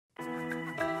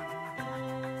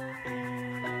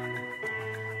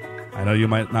I know you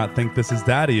might not think this is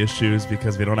daddy issues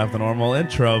because we don't have the normal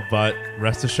intro, but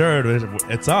rest assured,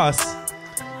 it's us.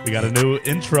 We got a new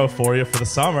intro for you for the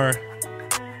summer.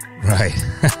 Right.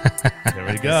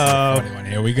 Here we go.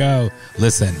 Here we go.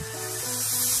 Listen.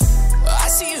 I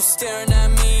see you staring at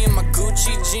me in my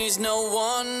Gucci jeans, no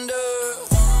wonder.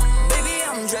 Baby,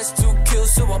 I'm dressed to kill,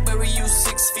 so I'll bury you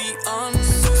 6 feet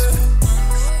under.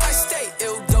 I stay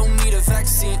ill, don't need a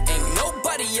vaccine. Ain't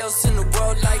nobody else in the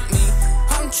world like me.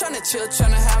 I'm tryna chill,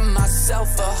 tryna have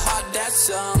myself a hot that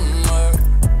summer.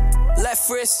 Left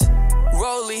wrist,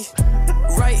 rolly,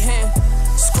 right hand,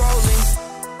 scrolling.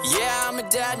 Yeah, I'm a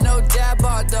dad, no dad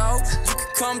bod though. You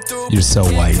can come through, you're so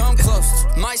white. Come close.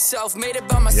 Myself, made it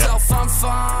by myself, yep. I'm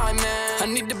fine, man. I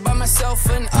need to buy myself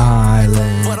an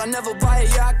island, but I never buy a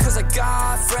yacht cause I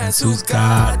got friends who's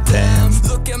got them.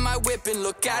 Look at my whip and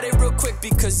look at it real quick,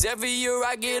 because every year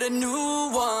I get a new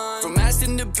one. From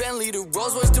Aston to Bentley to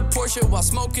Rolls Royce to Porsche, while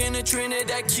smoking a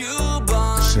Trinidad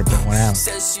Cuban. Should've been one out.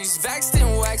 Says she's vaxxed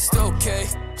and waxed, okay.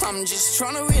 I'm just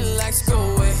trying to relax, go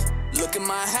away. Look at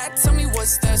my hat, tell me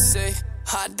what's that say.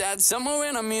 Hot dad somewhere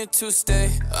and I'm here to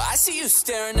stay. I see you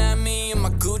staring at me in my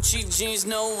Gucci jeans,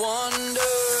 no wonder.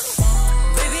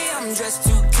 Baby, I'm dressed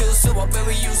to kill, so I'll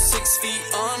bury you 6 feet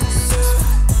under.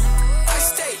 I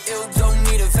stay ill, don't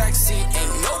need a vaccine.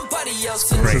 Ain't nobody else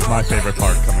in the world. This is my favorite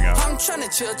part coming up. I'm trying to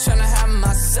chill, trying to have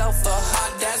myself a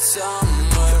hot dad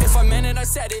summer. If I meant it, I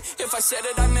said it. If I said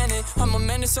it, I meant it. I'm a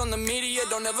menace on the media,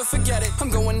 don't ever forget it. I'm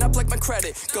going up like my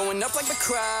credit, going up like my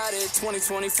credit.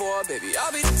 2024, baby,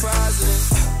 I'll be the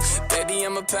president. Baby,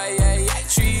 I'm a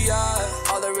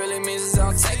Patreon. All that really means is I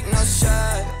don't take no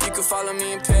shot. You can follow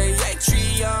me and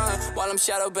Patreon while I'm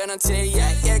shadow banned on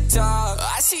TikTok.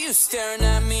 I see you staring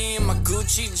at me in my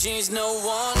Gucci jeans, no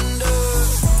wonder.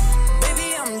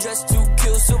 Baby, I'm dressed to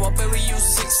kill, so I'll bury you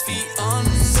 6 feet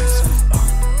under.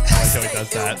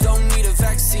 Don't need a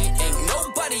vaccine, ain't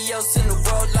nobody else in the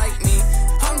world like me.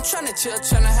 I'm tryna chill,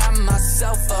 tryna have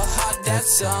myself a hot that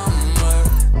summer.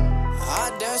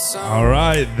 Hot that summer. All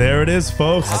right, there it is,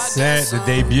 folks. That's it, the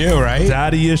debut, right?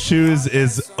 Daddy Issues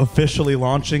is officially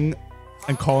launching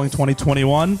and calling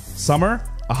 2021 summer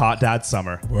a hot dad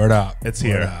summer. Word up. It's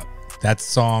here. Word up. That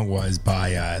song was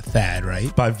by Thad,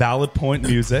 right? By Valid Point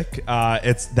Music.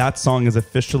 That song is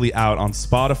officially out on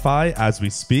Spotify as we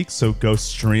speak, so go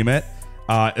stream it.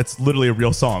 It's literally a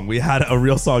real song. We had a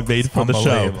real song made for the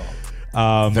show.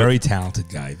 Very talented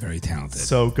guy, very talented.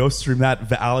 So go stream that.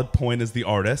 Valid Point is the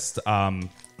artist. It's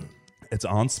on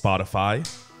Spotify.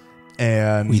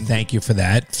 And we thank you for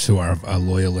that to our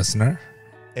loyal listener.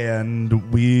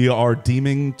 And we are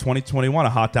deeming 2021 a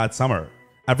hot dad summer.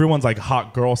 Everyone's like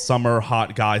hot girl summer,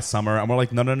 hot guy summer. And we're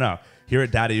like, no. Here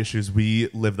at Daddy Issues, we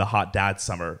live the hot dad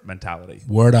summer mentality.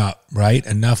 Word up, right?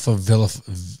 Enough of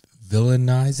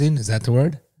villainizing. Is that the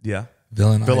word? Yeah.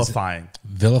 Vilifying.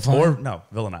 Or no,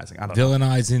 villainizing. I don't know.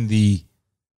 Villainizing the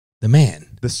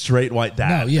man. The straight white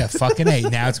dad. No, yeah, fucking A.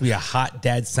 Now it's going to be a hot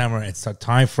dad summer. It's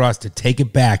time for us to take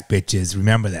it back, bitches.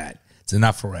 Remember that. It's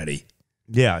enough already.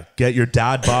 Yeah. Get your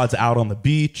dad bods out on the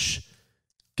beach.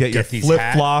 Get your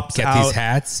flip-flops out. Get these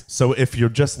hats. So if you're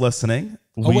just listening...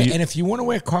 and if you want to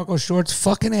wear cargo shorts,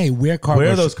 fucking A, wear cargo shorts.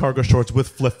 Wear those cargo shorts with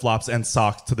flip-flops and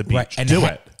socks to the beach. Right. And do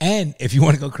it. And if you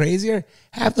want to go crazier,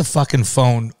 have the fucking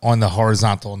phone on the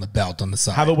horizontal on the belt on the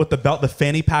side. Have it with the belt, the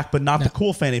fanny pack, but not the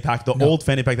cool fanny pack, the old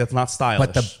fanny pack that's not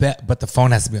stylish. But the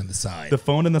phone has to be on the side. The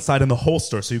phone in the side and the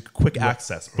holster, so you quick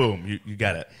access. Boom, you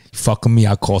get it. You fuck with me,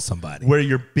 I'll call somebody. Wear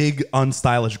your big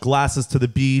unstylish glasses to the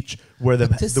beach. Wear the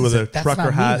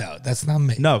trucker hat. Me, though. That's not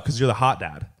me. No, because you're the hot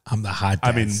dad. I'm the hot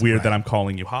dad. I mean, weird that I'm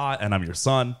calling you hot and I'm your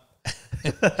son.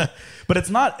 But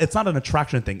it's not an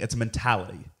attraction thing. It's a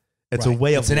mentality. It's a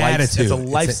way of life. Attitude. It's a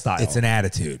lifestyle. It's an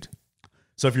attitude.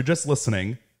 So if you're just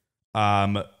listening,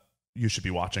 you should be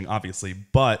watching, obviously.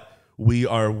 But we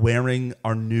are wearing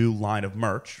our new line of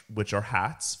merch, which are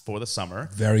hats for the summer.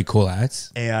 Very cool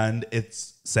hats. And it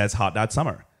says Hot Dad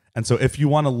Summer. And so if you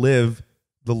want to live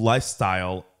the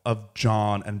lifestyle of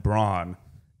Jon and Bron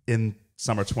in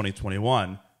summer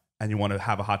 2021, and you want to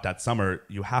have a hot dad summer,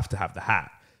 you have to have the hat.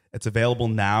 It's available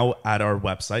now at our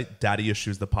website,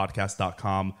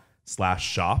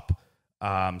 daddyissuesthepodcast.com/shop.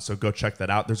 So go check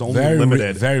that out. There's only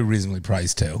limited. Very reasonably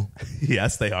priced too.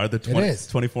 Yes, they are. They're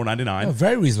 $24.99. Oh,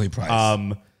 very reasonably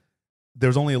priced.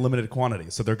 There's only a limited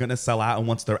quantity, so they're going to sell out, and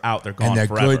once they're out, they're gone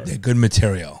forever. Good. They're good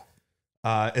material.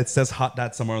 It says Hot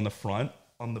Dad somewhere on the front.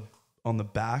 On the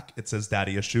back, it says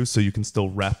Daddy Issues, so you can still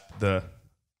rep the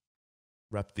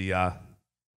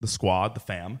squad, the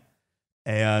fam,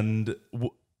 and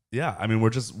yeah, I mean we're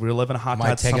living a hot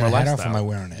dad summer lifestyle. Am I taking a hat off or am I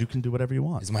wearing it? You can do whatever you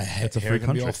want. Is my hair going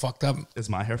to be all fucked up? Is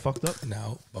my hair fucked up?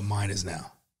 No, but mine is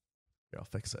now. Here, I'll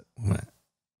fix it.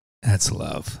 That's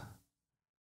love.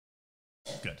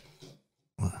 Good.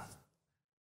 Good.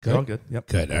 You're all good. Yep.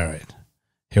 Good. All right.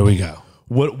 Here we go.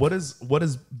 What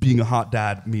does being a hot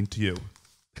dad mean to you?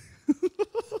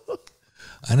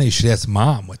 I know you should ask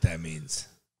mom what that means.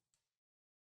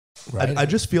 Right? I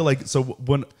just feel like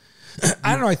when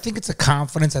I don't know. I think it's a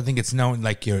confidence. I think it's knowing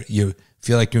like you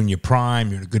feel like you're in your prime.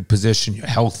 You're in a good position. You're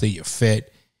healthy. You're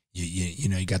fit. You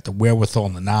know you got the wherewithal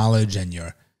and the knowledge, and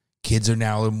your kids are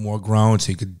now a little more grown,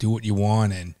 so you could do what you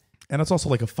want. And it's also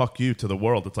like a fuck you to the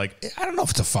world. It's like I don't know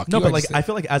if it's a fuck no, you. but like I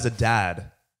feel like as a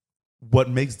dad, what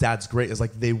makes dads great is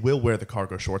like they will wear the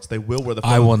cargo shorts. They will wear the.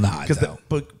 I will not.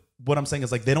 But what I'm saying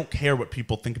is like they don't care what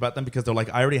people think about them because they're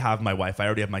like I already have my wife. I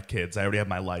already have my kids. I already have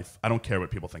my life. I don't care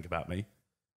what people think about me.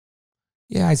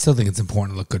 Yeah, I still think it's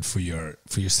important to look good for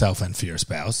yourself and for your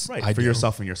spouse. Right, for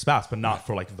yourself and your spouse, but not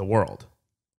for like the world.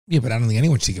 Yeah, but I don't think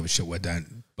anyone should give a shit what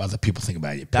other people think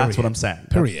about you. Period. That's what I'm saying.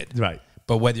 Period. Right.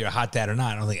 But whether you're a hot dad or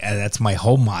not, I don't think that's my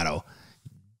whole motto.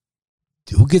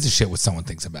 Who gives a shit what someone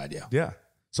thinks about you? Yeah.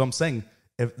 So I'm saying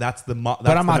if that's the but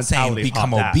I'm not saying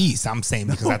become obese. I'm saying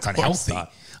because that's unhealthy.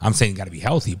 I'm saying you got to be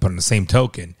healthy. But on the same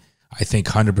token, I think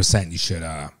 100% you should.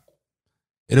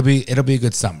 It'll be a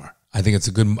good summer. I think it's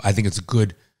a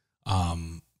good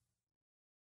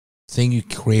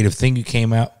creative thing you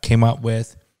came up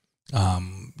with.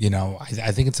 You know,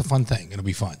 I think it's a fun thing. It'll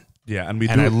be fun. Yeah, and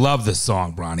I love this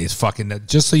song, Bronny. It's fucking.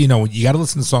 Just so you know, you got to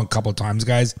listen to the song a couple of times,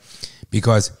 guys,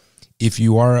 because if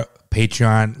you are a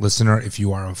Patreon listener, if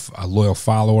you are a loyal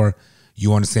follower,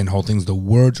 you understand the whole thing. The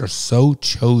words are so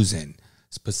chosen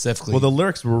specifically. Well, the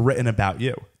lyrics were written about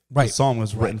you. Right. The song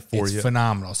was written for you. It's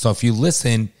phenomenal. So if you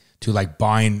listen to like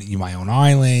Buying You My Own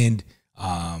Island,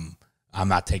 I'm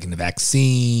Not Taking the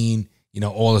Vaccine, you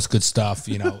know, all this good stuff,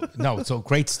 you know. No, it's so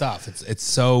great stuff. It's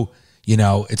so, you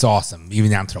know, it's awesome.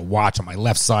 Even down to the watch on my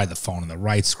left side, the phone on the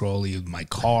right, scrolling my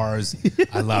cars.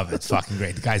 I love it. It's fucking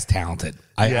great. The guy's talented.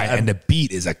 And the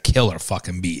beat is a killer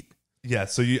fucking beat. Yeah,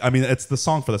 so it's the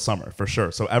song for the summer for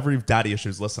sure. So every Daddy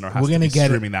Issues listener has to be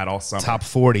streaming that all summer. Top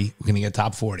 40. We're gonna get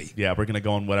top 40. Yeah, we're gonna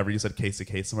go on whatever you said, Casey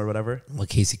Kasem or whatever. Well,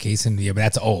 Casey Kasem, yeah, but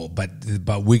that's old. But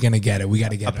we're gonna get it. We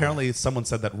got to get it. Apparently, someone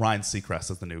said that Ryan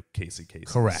Seacrest is the new Casey Kasem.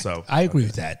 Correct. So I agree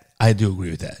with that. I do agree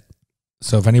with that.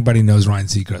 So if anybody knows Ryan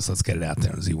Seacrest, let's get it out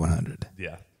there on Z100.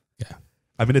 Yeah. Yeah.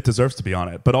 I mean, it deserves to be on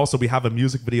it. But also, we have a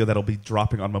music video that'll be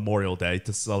dropping on Memorial Day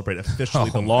to celebrate officially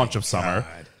the launch of summer.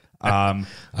 I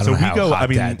don't know how hot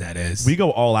that is. We go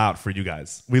all out for you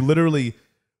guys. We literally,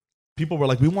 people were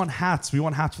like, we want hats for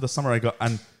the summer. I go,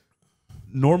 and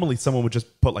normally someone would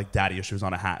just put like Daddy Issues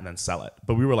on a hat and then sell it.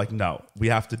 But we were like, no, we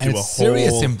have to do a whole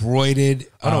serious embroidered.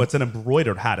 Oh no, it's an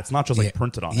embroidered hat. It's not just like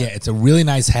printed on it. Yeah, it's a really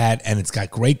nice hat and it's got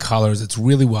great colors. It's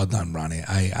really well done, Ronnie.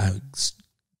 I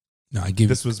give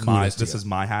this is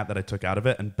my hat that I took out of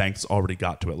it, and Banks already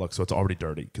got to it. Look, so it's already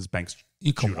dirty because Banks.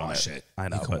 You can wash it. I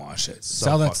know. You can wash it.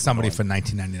 Sell that to somebody for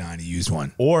 $19.99 a used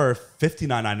one, or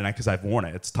 $59.99 because I've worn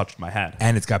it. It's touched my head,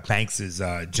 and it's got Banks's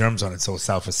germs on it, so it'll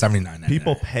sell for $79.99.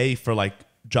 People pay for like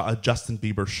a Justin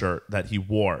Bieber shirt that he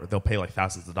wore. They'll pay like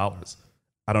thousands of dollars.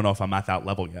 I don't know if I'm at that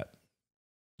level yet.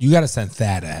 You got to send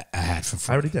Thad a hat for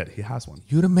free. I already did. He has one.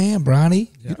 You the man, Bronny.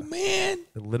 Yeah. You the man.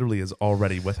 It literally is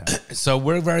already with him. So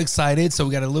we're very excited. So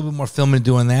we got a little bit more filming to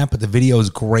do on that, but the video is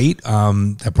great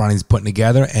that Bronny's putting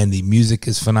together, and the music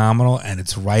is phenomenal, and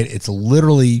it's right. It's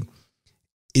literally,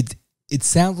 it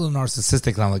sounds a little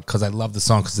narcissistic because I love the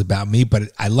song because it's about me,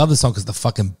 but I love the song because the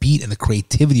fucking beat and the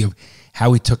creativity of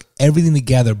how he took everything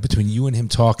together between you and him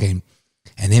talking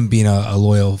and him being a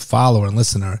loyal follower and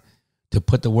listener to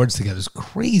put the words together is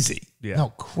crazy. Yeah.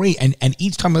 No, great. And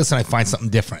each time I listen, I find something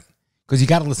different because you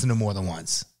got to listen to more than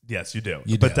once. Yes, you do.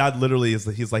 But Dad literally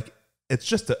he's like, it's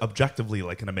just objectively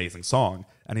like an amazing song.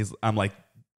 And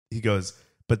he goes,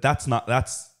 but that's not,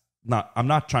 I'm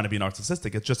not trying to be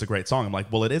narcissistic. It's just a great song. I'm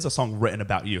like, well, it is a song written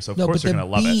about you. So of course you're going to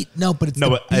love it.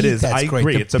 It is. I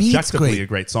agree. It's objectively a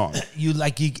great song.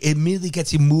 It immediately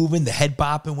gets you moving, the head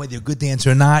bopping, whether you're a good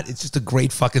dancer or not. It's just a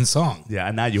great fucking song. Yeah.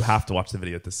 And now you have to watch the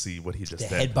video to see what he just did.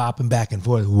 The head bopping back and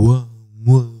forth. Whoa,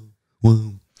 whoa,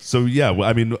 whoa. So yeah, well,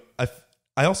 I mean,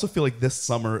 I also feel like this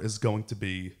summer is going to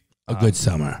be a good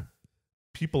summer.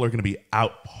 People are going to be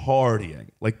out partying,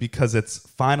 like, because it's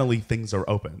finally things are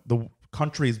open. The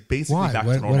country is basically back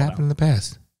to normal. What happened in the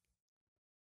past?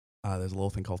 There's a little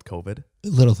thing called COVID. A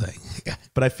little thing.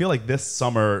 But I feel like this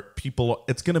summer,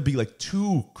 it's going to be like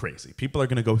too crazy. People are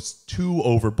going to go too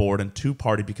overboard and too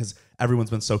party because everyone's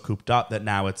been so cooped up that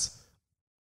now it's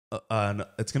going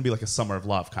to be like a summer of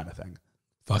love kind of thing.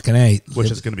 Fucking A.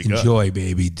 Which is going to be good. Enjoy,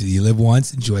 baby. Do you live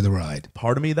once? Enjoy the ride.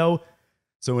 Part of me, though,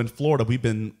 so in Florida, we've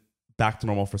been back to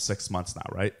normal for 6 months now,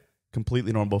 right?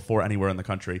 completely normal before anywhere in the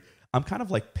country. I'm kind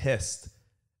of like pissed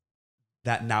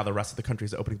that now the rest of the country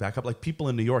is opening back up. Like people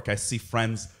in New York, I see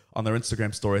friends on their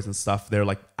Instagram stories and stuff. They're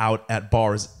like out at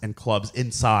bars and clubs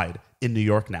inside in New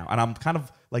York now. And I'm kind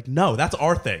of like, no, that's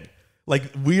our thing. Like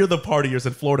we are the partiers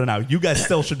in Florida now. You guys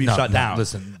still should be shut down.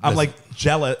 I'm like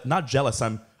jealous, not jealous.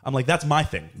 I'm like, that's my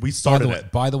thing. We started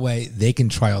it. By the way, they can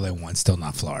try all they want. Still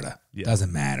not Florida. Yeah.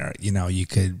 Doesn't matter. You know, you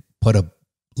could put a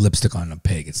lipstick on a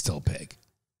pig. It's still a pig.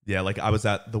 Yeah, like I was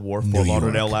at the Wharf, Fort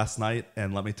Lauderdale last night,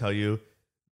 and let me tell you,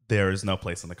 there is no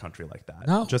place in the country like that.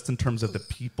 No. Just in terms of the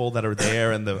people that are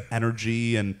there and the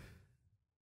energy and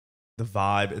the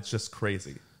vibe, it's just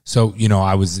crazy. So, you know,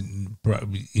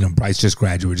 Bryce just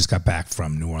graduated, just got back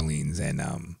from New Orleans and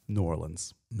New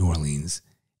Orleans.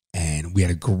 And we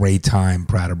had a great time.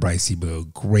 Proud of Brycey Boo.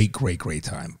 Great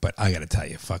time. But I got to tell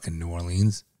you, fucking New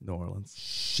Orleans.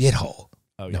 Shithole.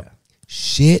 Oh, yeah.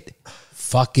 Shit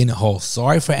fucking hole.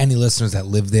 Sorry for any listeners that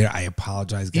live there. I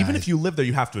apologize, guys. Even if you live there,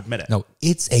 you have to admit it. No,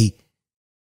 it's a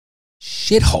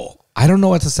shithole. I don't know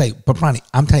what to say. But, Bronny,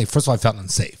 I'm telling you, first of all, I felt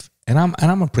unsafe. And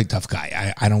I'm a pretty tough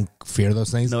guy. I don't fear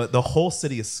those things. No, the whole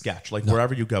city is sketch. Like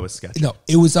wherever you go is sketchy. No,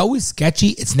 it was always sketchy.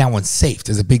 It's now unsafe.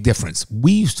 There's a big difference.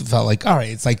 We used to feel like, all right,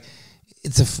 it's like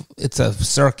it's a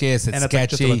circus. It's and sketchy. Like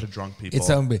just a bunch of drunk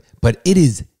people. But it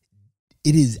is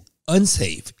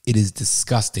unsafe. It is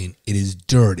disgusting. It is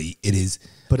dirty. It is.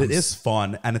 But it is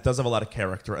fun, and it does have a lot of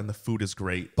character, and the food is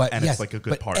great, and it's like a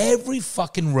good party. Every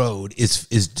fucking road is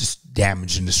just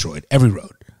damaged and destroyed. Every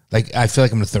road. Like, I feel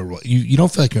like I'm in a third world. You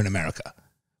don't feel like you're in America.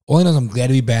 All I know is I'm glad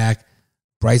to be back.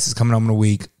 Bryce is coming home in a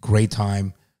week. Great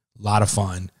time. A lot of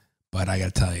fun. But I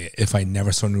got to tell you, if I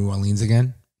never saw New Orleans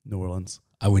again,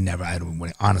 I would never.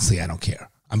 Honestly, I don't care.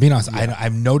 I'm being honest. Yeah. I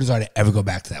have no desire to ever go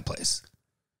back to that place.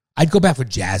 I'd go back for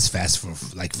Jazz Fest for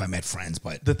like if I met friends.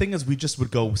 But the thing is, we just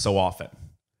would go so often.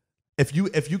 If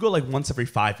you go like once every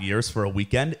 5 years for a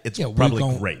weekend, it's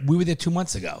probably great. We were there 2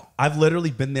 months ago. I've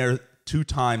literally been there 2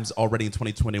 times already in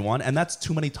 2021, and that's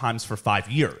too many times for 5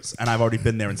 years. And I've already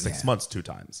been there in 6 months 2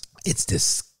 times. It's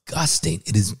disgusting.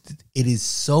 It is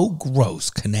so gross.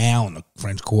 Canal and the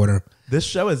French Quarter. This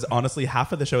show is honestly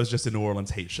half of the show is just a New Orleans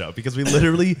hate show because we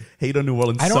literally hate on New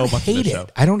Orleans so much.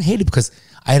 I don't hate it because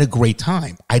I had a great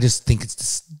time. I just think it's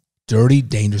just dirty,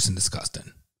 dangerous, and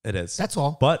disgusting. It is. That's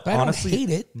all. But I honestly, don't hate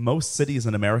it. Most cities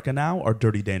in America now are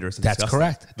dirty, dangerous, and disgusting.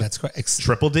 That's correct.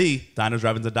 Triple D, Diners,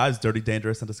 Drive-Ins, and Dives, dirty,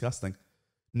 dangerous, and disgusting.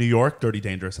 New York, dirty,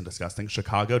 dangerous, and disgusting.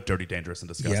 Chicago, dirty, dangerous, and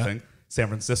disgusting. Yep. San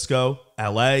Francisco,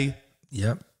 LA.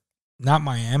 Yep. Not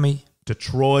Miami.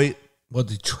 Detroit. Well,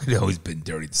 Detroit has always been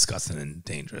dirty, disgusting, and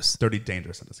dangerous. Dirty,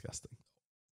 dangerous, and disgusting.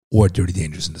 Or dirty,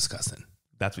 dangerous, and disgusting.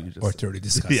 That's what you just Or said. dirty,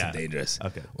 disgusting, dangerous.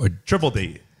 Okay. Or triple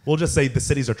D. We'll just say the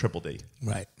cities are triple D.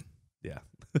 Right. Yeah.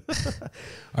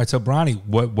 All right, so Bronny,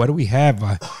 what do we have?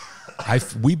 I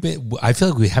feel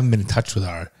like we haven't been in touch with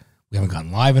we haven't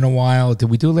gone live in a while. Did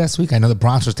we do it last week? I know the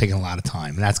Bronx was taking a lot of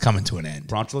time, and that's coming to an end.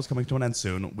 Bronx is coming to an end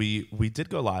soon. We did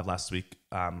go live last week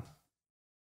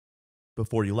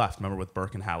before you left, remember, with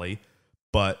Burke and Hallie,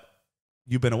 but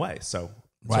you've been away, so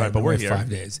right. But we're here. 5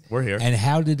 days. We're here. And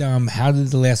how did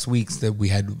the last weeks that we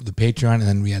had the Patreon and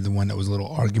then we had the one that was a little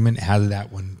argument? How did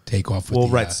that one take off?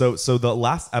 So the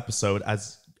last episode,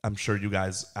 as I'm sure you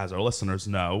guys, as our listeners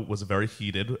know, was a very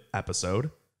heated episode.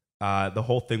 The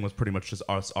whole thing was pretty much just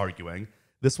us arguing.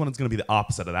 This one is going to be the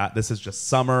opposite of that. This is just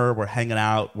summer. We're hanging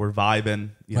out. We're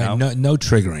vibing. You know? No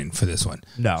triggering for this one.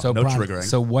 No triggering.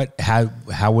 So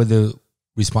how were the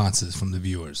responses from the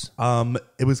viewers?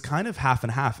 It was kind of half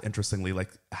and half, interestingly. Like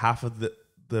half of the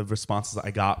responses I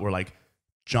got were like,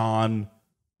 John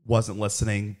wasn't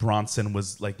listening. Bronson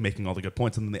was like making all the good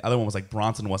points. And then the other one was like,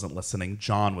 Bronson wasn't listening.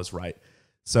 John was right.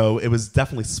 So it was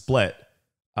definitely split.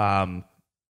 So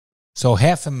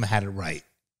half of them had it right.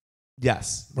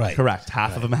 Yes. Right. Half right.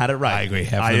 of them had it right. I agree.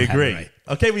 I agree. Right.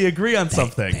 Okay, we agree on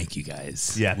something. Thank you,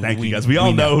 guys. Yeah, thank you, guys. We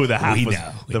all know who the half was.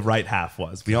 The right half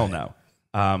was. We all know.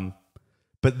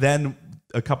 But then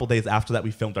a couple days after that,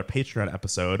 we filmed our Patreon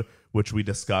episode, which we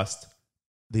discussed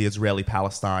the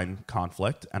Israeli-Palestine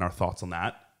conflict and our thoughts on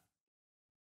that.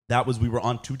 We were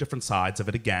on 2 different sides of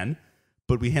it again,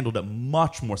 but we handled it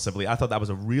much more civilly. I thought that was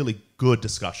a really good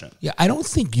discussion. Yeah, I don't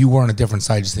think you were on a different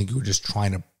side. I just think you were just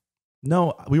trying to...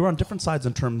 No, we were on different sides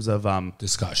in terms of...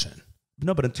 discussion.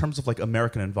 No, but in terms of like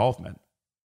American involvement.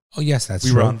 Oh, yes, that's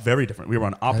true. We were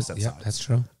on opposite sides. Yeah, that's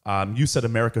true. You said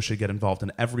America should get involved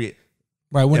in every...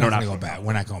 Right, we're not going to go back.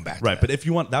 We're not going back. Right, but if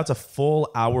you want... That's a full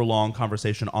hour-long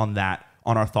conversation on that,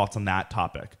 on our thoughts on that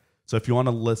topic. So if you want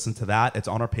to listen to that, it's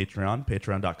on our Patreon,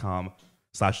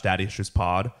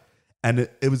 patreon.com/daddyiissuespod. And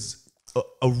it was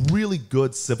a really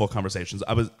good civil conversations.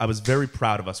 I was very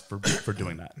proud of us for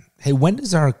doing that. Hey, when do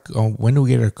we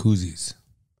get our koozies?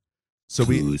 So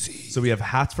we have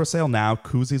hats for sale now.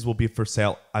 Koozies will be for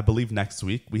sale, I believe, next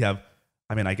week. We have,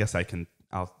 I guess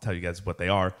I'll tell you guys what they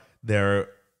are. They're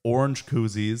orange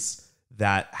koozies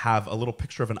that have a little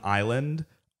picture of an island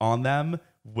on them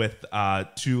with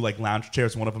 2 like lounge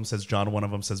chairs. One of them says Jon, one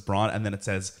of them says Bron, and then it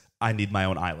says, I need my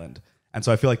own island. And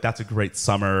so I feel like that's a great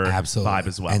summer vibe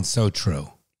as well. And so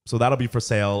true. So that'll be for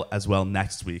sale as well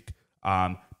next week.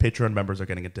 Patreon members are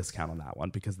getting a discount on that one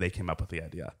because they came up with the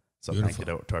idea. So Beautiful.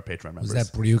 Thank you to our Patreon members. Was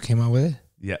that Brie who came out with it?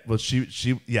 Yeah. Well,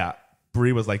 yeah.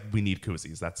 Brie was like, we need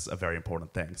koozies. That's a very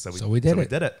important thing. So we did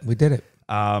it. We did it.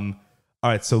 All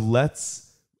right. So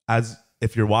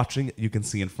if you're watching, you can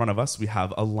see in front of us, we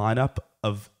have a lineup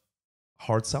of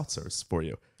hard seltzers for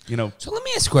you. So let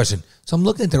me ask you a question. So I'm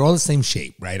looking at they're all the same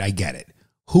shape, right? I get it.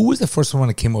 Who was the first one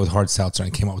that came up with hard seltzer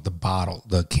and came up with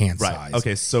the can size?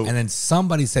 Okay, so and then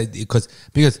somebody said because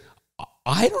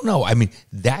I don't know.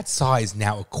 That size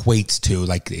now equates to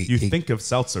like you think of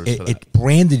seltzers. For that. It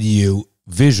branded you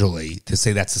visually to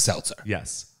say that's a seltzer.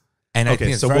 Yes. And I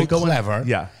think it's very clever.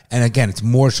 Yeah. And again, it's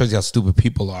more shows you how stupid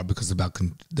people are because about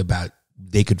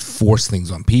they could force things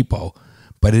on people.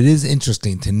 But it is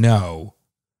interesting to know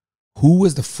who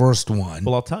was the first one.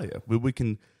 Well, I'll tell you. We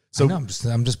can. So I'm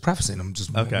just prefacing.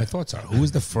 What my thoughts are. Who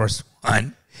was the first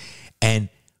one, and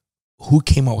who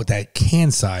came up with that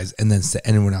can size, and then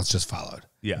anyone else just followed.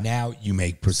 Yeah. Now you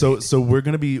make proceed. So we're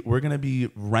gonna be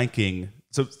ranking.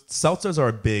 So seltzers are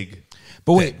a big.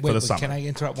 But wait. Summer. Can I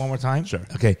interrupt one more time? Sure.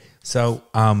 Okay. So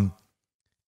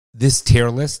this tier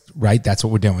list, right? That's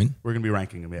what we're doing. We're gonna be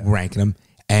ranking them. Yeah. Ranking them.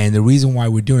 And the reason why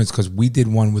we're doing it is because we did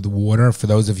one with water. For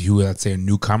those of you who, let's say, are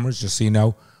newcomers, just so you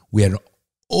know, we had an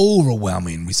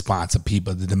overwhelming response of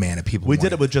people, the demand of people. We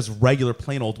did it with just regular,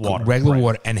 plain old water. Regular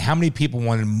water. And how many people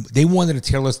wanted? They wanted a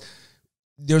tier list.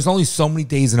 There's only so many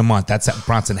days in a month. That's at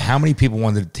Bronson. How many people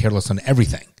wanted a tier list on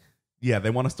everything? Yeah, they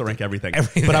want us to rank everything.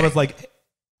 But I was like,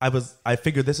 I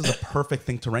figured this is a perfect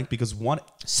thing to rank because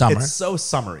summer. It's so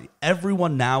summery.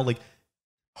 Everyone now like.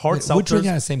 Hard seltzers. We're drinking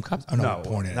out of the same cups? Oh, no,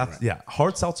 pouring it. Right. Yeah.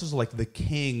 Hard seltzers are like the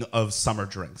king of summer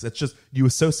drinks. It's just, you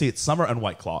associate summer and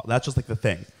White Claw. That's just like the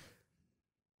thing.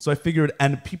 So I figured,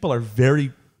 and people are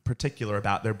very particular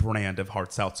about their brand of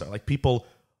hard seltzer. Like people,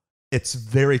 it's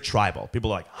very tribal.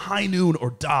 People are like High Noon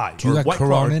or Die. Do you or got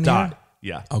Corona in Die. Here?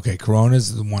 Yeah. Okay,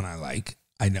 Corona's the one I like.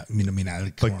 I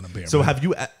like Corona beer. So have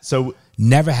you,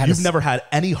 never had you've never had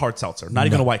any hard seltzer, not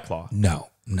even a White Claw? No.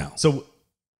 So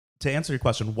to answer your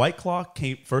question, White Claw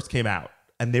first came out,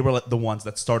 and they were like the ones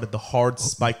that started the hard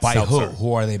spiked seltzer.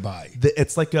 Who are they by?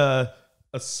 It's like a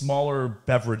smaller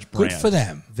beverage brand. Good for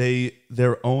them.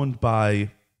 They're owned by.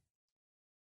 It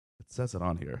says it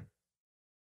on here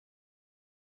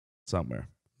somewhere.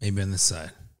 Maybe on this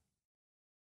side.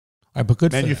 All right, but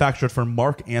good. Manufactured for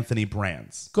Mark Anthony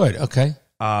Brands. Good. Okay.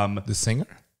 The singer?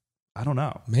 I don't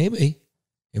know. Maybe.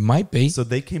 It might be. So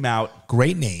they came out.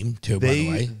 Great name, too, by the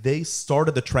way. They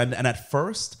started the trend, and at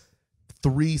first,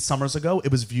 3 summers ago,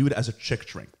 it was viewed as a chick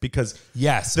drink because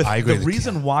I agree. The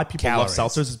reason why people love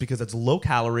seltzers is because it's low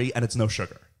calorie and it's no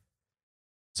sugar.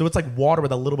 So it's like water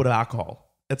with a little bit of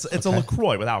alcohol. It's a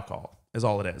LaCroix with alcohol is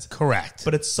all it is. Correct.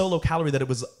 But it's so low calorie that it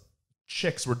was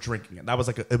chicks were drinking it. That was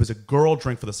it was a girl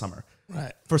drink for the summer.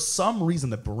 Right. For some reason,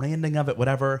 the branding of it,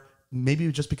 whatever.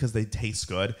 Maybe just because they taste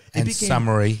good. It and became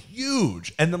summery.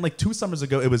 Huge. And then like 2 summers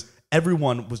ago,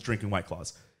 everyone was drinking White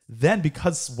Claws. Then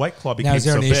because White Claw became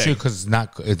so big. Now, is there an issue because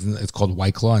it's called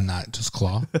White Claw and not just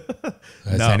Claw?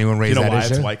 Has no. anyone raised that issue? You know why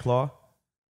it's White Claw?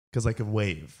 Because like a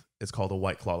wave is called a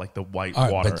White Claw, like the white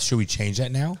water. But should we change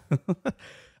that now?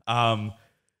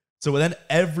 So then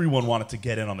everyone wanted to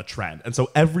get in on the trend. And so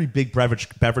every big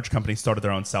beverage company started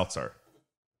their own seltzer.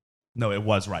 No, it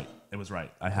was right. It was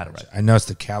right. I had it right. I noticed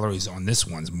the calories on this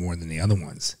one's more than the other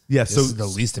ones. Yeah, this is the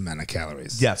least amount of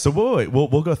calories. Yeah, so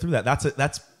we'll go through that.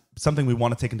 That's something we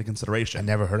want to take into consideration. I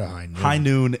never heard of High Noon. High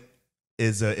Noon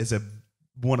is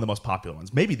one of the most popular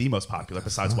ones, maybe the most popular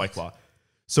besides White Claw.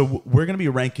 So we're going to be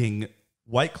ranking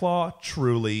White Claw,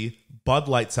 Truly, Bud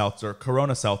Light Seltzer,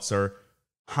 Corona Seltzer,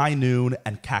 High Noon,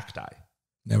 and Cacti.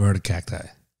 Never heard of Cacti.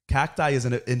 Cacti is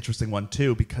an interesting one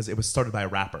too because it was started by a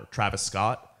rapper, Travis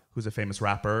Scott, who's a famous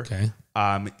rapper. Okay.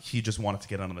 He just wanted to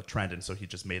get on the trend, and so he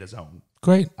just made his own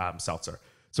seltzer.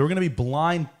 So we're going to be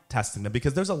blind testing them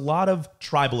because there's a lot of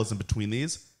tribalism between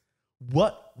these.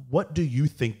 What do you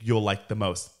think you'll like the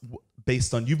most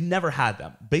based on, you've never had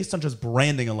them, based on just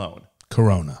branding alone?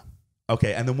 Corona.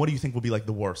 Okay, and then what do you think will be like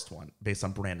the worst one based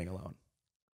on branding alone?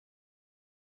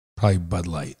 Probably Bud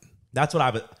Light. That's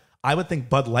what I would think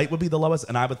Bud Light would be the lowest,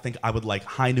 and I would think I would like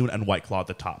High Noon and White Claw at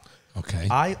the top. Okay.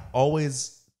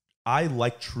 I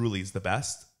like Truly's the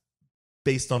best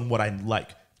based on what I like.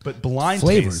 But blind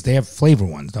flavors, taste, they have flavor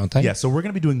ones, don't they? yeah, so we're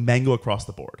going to be doing mango across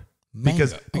the board.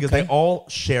 Because okay. they all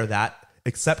share that,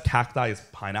 except cacti is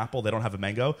pineapple. They don't have a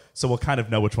mango. So we'll kind of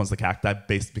know which one's the cacti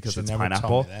based because it's never pineapple.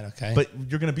 told me that, okay. But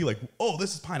you're going to be like, oh,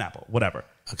 this is pineapple. Whatever.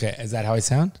 Okay, is that how I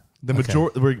sound? The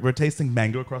majority, we're tasting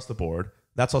mango across the board.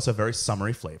 That's also a very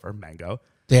summery flavor, mango.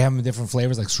 They have different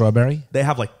flavors like strawberry? They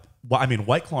have like, well, I mean,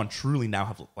 White Claw and Truly now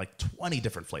have like 20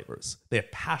 different flavors. They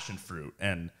have passion fruit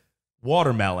and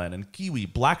watermelon and kiwi.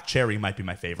 Black cherry might be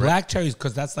my favorite. Black cherries,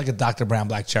 because that's like a Dr. Brown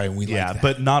black cherry. And we like that.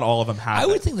 But not all of them have I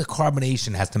would it. think the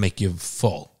carbonation has to make you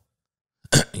full.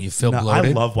 You feel No,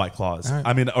 bloated? I love White Claws. Right.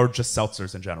 I mean, or just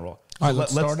seltzers in general. All right,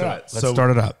 let's start it up. Let's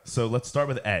start it up. So let's start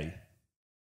with A.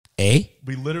 A?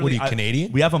 We literally, What are you,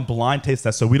 Canadian? We have them blind taste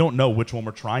test, so we don't know which one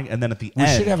we're trying. And then at the We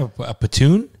end, should have a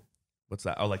platoon. what's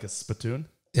that? Oh, like a spittoon?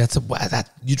 That's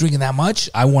you drinking that much?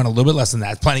 I want a little bit less than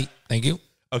that. Plenty. Thank you.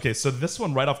 Okay, so this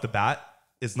one right off the bat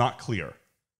is not clear.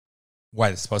 Why?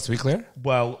 It's supposed to be clear?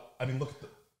 Well, I mean, look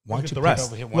Why at don't you the put it rest.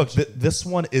 over here? Why Look, don't you- this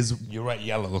one is. You're right.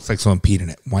 Yellow looks like someone peed in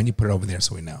it. Why don't you put it over there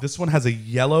so we know? This one has a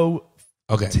yellow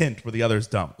Okay. tint where the others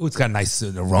don't. Ooh, it's got a nice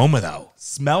aroma though.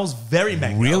 Smells very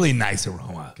mango. Really nice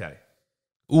aroma. Okay.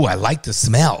 Ooh, I like the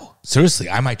smell. Seriously,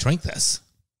 I might drink this.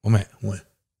 One minute.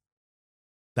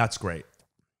 That's great.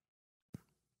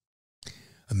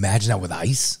 Imagine that with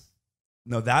ice.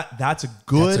 No, that's a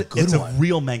good. It's one. a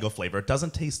real mango flavor. It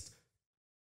doesn't taste.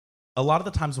 A lot of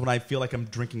the times when I feel like I'm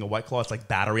drinking a White Claw, it's like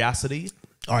battery acidity.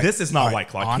 All right. This is not All right. White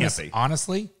Claw. It can't be.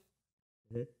 Honestly,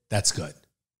 that's good.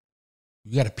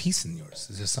 You got a piece in yours.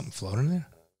 Is there something floating there?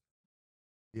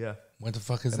 Yeah. What the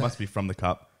fuck is It that? must be from the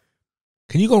cup.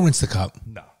 Can you go rinse the cup?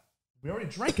 No. We already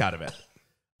drank out of it.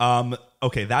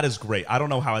 Okay, that is great. I don't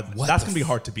know how What that's the going to be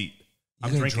hard to beat. You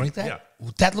gonna drinking. drink that? Yeah.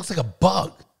 That looks like a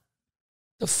bug.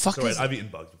 The fuck Sorry, is I've eaten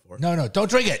bugs before. No, don't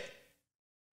drink it.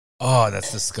 Oh,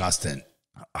 that's disgusting.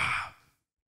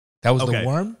 That was Okay. the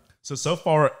worm? So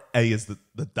far, A is the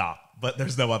top, but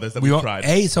there's no others that we've tried.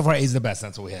 So far, A is the best.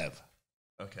 That's what we have.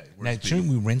 Okay. Now, where's B? shouldn't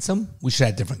we rinse them? We should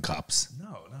have different cups.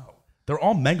 No. They're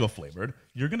all mango flavored.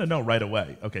 You're going to know right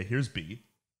away. Okay, here's B.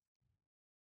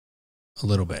 A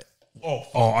little bit. Oh,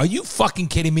 Are you fucking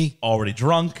kidding me? already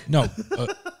drunk. No.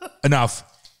 Enough.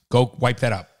 Go wipe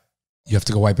that up. You have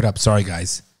to go wipe it up. Sorry,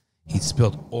 guys. He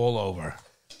spilled all over.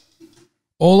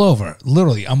 All over.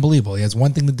 Literally unbelievable. He has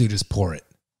one thing to do, just pour it.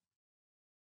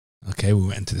 Okay, we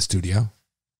went into the studio.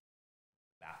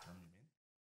 Bathroom, you mean?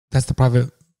 That's the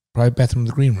private bathroom in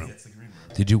the green room. It's the green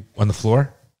room. Did you on the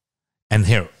floor? And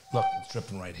here, look, it's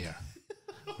dripping right here.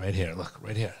 Right here, look,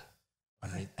 right here.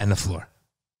 And the floor.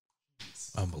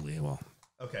 Unbelievable.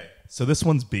 Okay, so this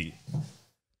one's B.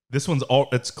 This one's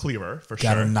it's clearer for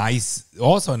Got sure. a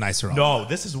also a nicer aroma. No,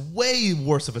 this is way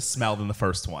worse of a smell than the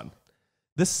first one.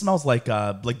 This smells like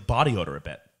body odor a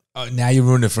bit. Now you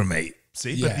ruined it for me.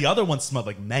 See, Yeah. but the other one smelled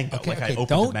like mango. Okay, I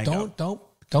opened mango.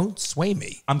 Don't sway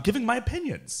me. I'm giving my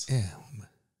opinions. Yeah.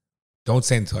 Don't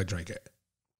say until I drink it.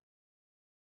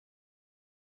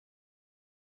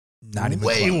 Not even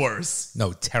way close. worse.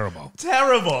 No, terrible.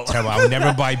 Terrible. Terrible. I would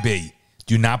never buy B.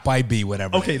 Do not buy B,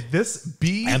 whatever. Okay, this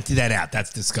B. Empty that out.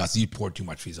 That's disgusting. You poured too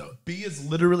much Fizo. B is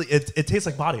literally it tastes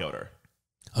like body odor.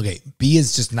 Okay, B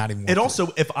is just not even worth It also,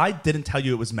 if I didn't tell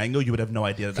you it was mango, you would have no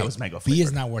idea that was mango flavored. B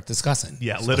is not worth discussing.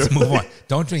 Yeah, So let's literally. move on.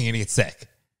 Don't drink it and get sick.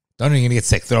 Don't drink it and get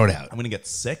sick. Throw it out. I'm gonna get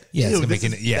sick. Yeah, it's Ew, gonna this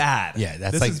make is it- yeah, bad. yeah,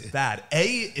 that's this like- is bad. A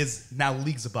is now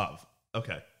leagues above.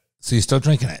 Okay, So you're still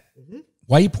drinking it.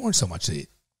 Why are you pouring so much of it?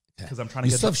 because I'm trying to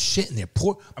You get. still have shit in there.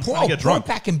 Pour trying to get pour drunk. it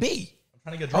back in B. I'm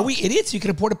trying to get Are drunk. we idiots? You could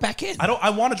have poured it back in.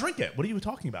 I want to drink it. What are you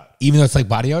talking about? Even though it's like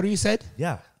body odor, you said?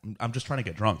 Yeah, I'm just trying to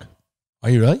get drunk. Are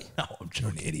you really? No, I'm You're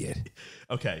an joking. idiot.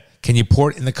 Okay, Can you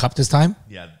pour it in the cup this time?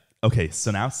 yeah. Okay,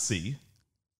 so now C.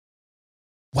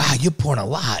 Wow, you're pouring a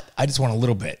lot. I just want a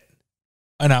little bit.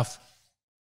 Enough.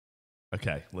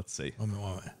 Okay, let's see. One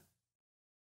minute.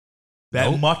 That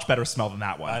Nope. much better smell than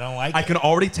that one. I don't like I it. can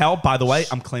already tell. By the way,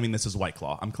 I'm claiming this is White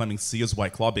Claw. I'm claiming C is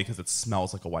White Claw because it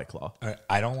smells like a White Claw. All right,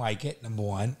 I don't like it, number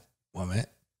one. 1 minute.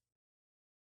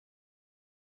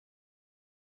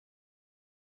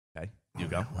 Okay, you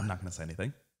go. I'm not going to say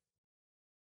anything.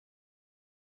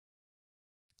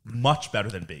 Much better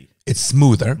than B. It's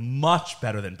smoother. Much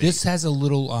better than B. This has a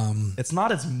little It's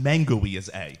not as mango-y as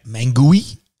A. mango-y.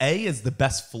 A is the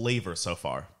best flavor so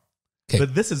far. Okay.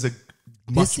 But this is a This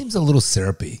much, seems a little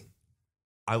syrupy.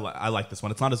 I like this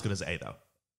one. It's not as good as A though.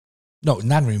 No,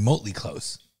 not remotely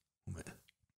close. 1 minute.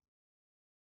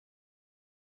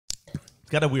 It's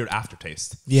got a weird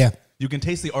aftertaste. Yeah. You can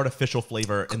taste the artificial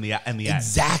flavor in the end.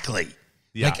 Exactly.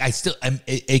 Yeah. Like I still,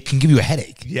 it can give you a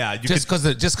headache. Yeah, just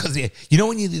because you know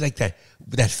when you like that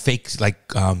fake like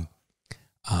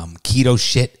keto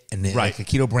shit and Right. like a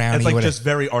keto brownie. It's like whatever. just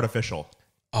very artificial.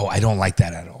 Oh, I don't like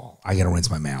that at all. I gotta rinse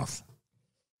my mouth.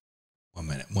 1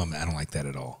 minute. I don't like that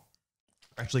at all.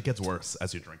 Actually, it gets worse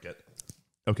as you drink it.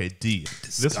 Okay, D.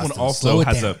 Disgusting. This one Slow also it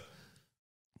has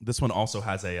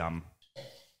down.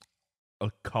 a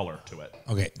color to it.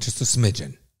 Okay, just a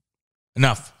smidgen.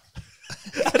 Enough.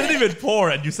 I didn't even pour,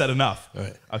 and you said enough. All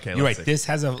right. Okay, You're let's right. see. This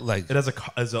has a It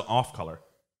has an off color.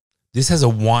 This has a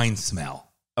wine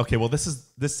smell. Okay, well this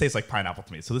tastes like pineapple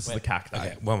to me. So this is the cacti.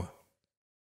 Okay, one more.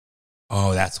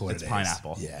 Oh, that's what It's it is.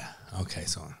 pineapple. Yeah. Okay,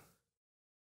 so.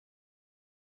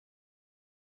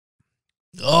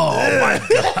 Oh my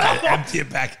god! Empty it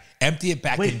back. Empty it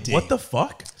back. in Wait, D. what the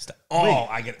fuck? Oh,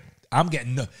 Wait. I'm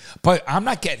getting. But I'm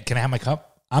not getting. Can I have my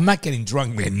cup? I'm not getting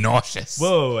drunk. I'm getting nauseous.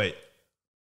 Wait.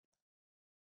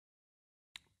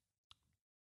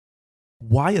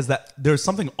 Why is that? There's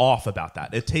something off about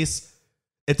that.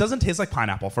 It doesn't taste like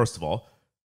pineapple, first of all.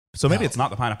 So maybe No. it's not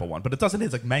the pineapple one, but it doesn't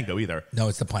taste like mango either. No,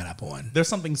 it's the pineapple one. There's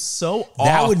something so off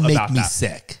That would make about me that.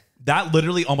 sick. That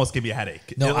literally almost gave me a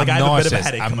headache. No, like I'm I have nauseous. a bit of a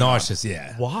headache. I'm coming on. nauseous.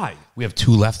 Yeah. Why? We have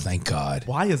 2 left. Thank God.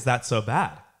 Why is that so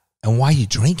bad? And why are you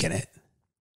drinking it?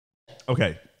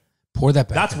 Okay, Pour that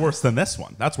back. that's in. worse than this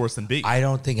one. That's worse than B. I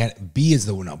don't think B is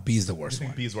the one. No, B is the worst think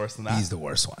one. B is worse than B that. is the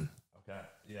worst one. Okay.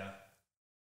 Yeah.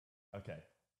 Okay.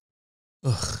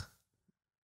 Ugh.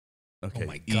 Okay. Oh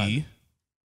my God. E.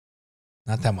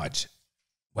 Not that much.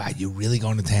 Wow, you're really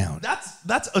going to town.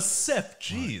 That's a sip.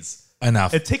 Jeez.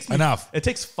 Enough. It takes me enough. It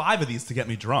takes 5 of these to get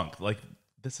me drunk. Like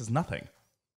this is nothing.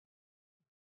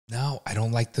 No, I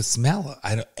don't like the smell.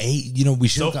 I don't. A. You know we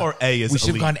should. So far, A is we should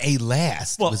have elite. gone A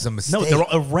last. Well, it was a mistake. no, they're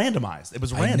all randomized. It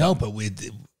was random. I know, but we.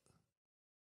 It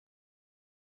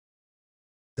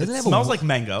Doesn't it have smells a, like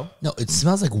mango. No, it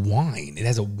smells like wine. It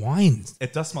has a wine.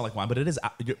 It does smell like wine, but it is.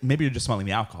 Maybe you're just smelling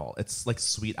the alcohol. It's like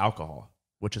sweet alcohol,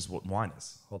 which is what wine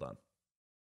is. Hold on.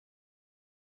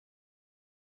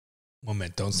 1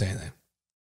 minute. Don't say anything.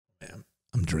 Man,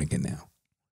 I'm drinking now.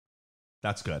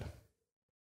 That's good.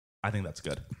 I think that's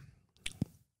good.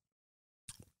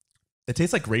 It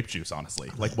tastes like grape juice, honestly,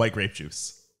 like white grape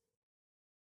juice.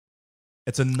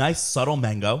 It's a nice subtle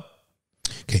mango.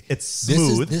 Okay, It's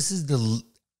smooth. This is the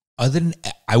other than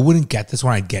I wouldn't get this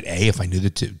one. I'd get A if I knew the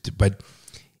two. But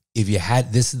if you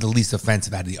had, this is the least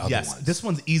offensive out of the other Yes, ones. this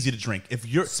one's easy to drink. If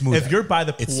you're Smoother. by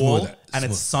the It's pool smoother. and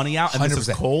it's Smooth. sunny out and this is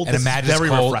 100%. cold, and this imagine is very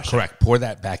it's cold. refreshing. Correct. Pour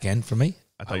that back in for me.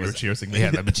 I thought you were cheersing me. Yeah,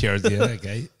 let me cheers. Yeah,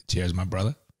 okay. Cheers, my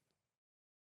brother.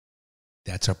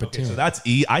 That's our Okay, platoon. so that's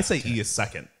E. I say E is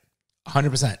second.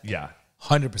 100%. Yeah.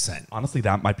 100%. Honestly,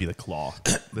 that might be the claw.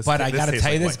 But I got to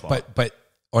tell you this. But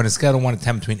on a scale of 1 to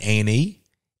 10 between A and E,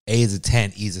 A is a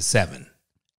 10, E is a 7.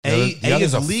 A others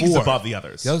is are leagues 4. above the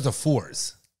others. The others are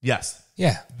 4s. Yes.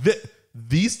 Yeah.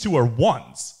 These two are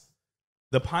 1s.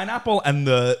 The pineapple and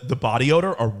the body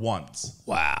odor are 1s.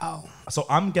 Wow. So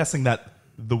I'm guessing that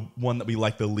the one that we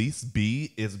like the least,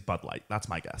 B, is Bud Light. That's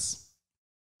my guess.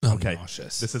 I'm Okay.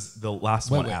 nauseous. This is the last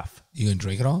Wait, one, wait. F. You gonna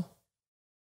drink it all?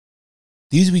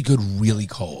 These would be good really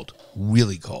cold.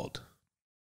 Really cold.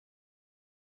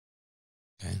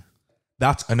 Okay.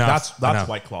 That's Enough. That's Enough.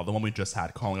 White Claw, the one we just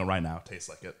had. Calling it right now. Tastes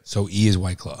like it. So E is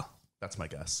White Claw. That's my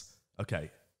guess.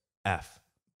 Okay. F.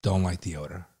 Don't like the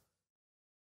odor.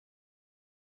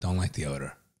 Don't like the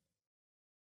odor.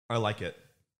 I like it.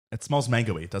 It smells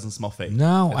mango-y. It doesn't smell fake.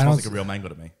 No, it I smells don't. like a real mango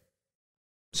to me.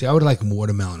 See, I would like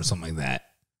watermelon or something like that.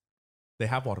 They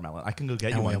have watermelon. I can go get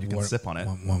And you we one. have You can sip on it.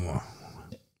 One more.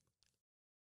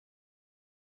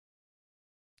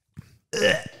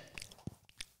 Ugh.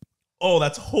 Oh,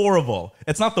 that's horrible.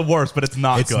 It's not the worst, but it's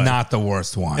not It's good. not the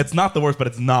worst one. It's not the worst, but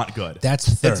it's not good. That's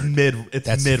third. It's mid. It's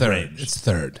That's mid third. range. It's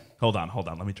third. Hold on.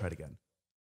 Let me try it again.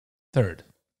 Third.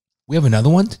 We have another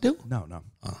one to do? No.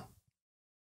 Oh.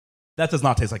 That does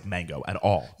not taste like mango at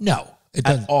all. No, it At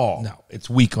doesn't. all. No, it's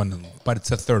weak on them, but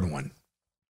it's a third one.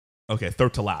 Okay,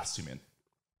 third to last. You mean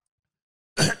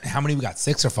How many we got?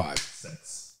 6 or 5?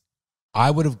 6? I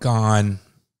would have gone.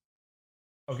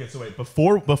 Okay, so wait.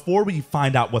 Before we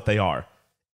find out what they are,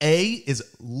 A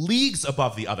is leagues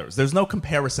above the others. There's no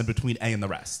comparison between A and the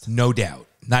rest. No doubt.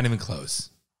 Not even close.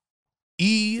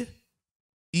 E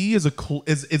is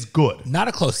is good. Not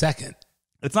a close second.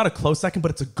 It's not a close second,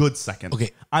 but it's a good second.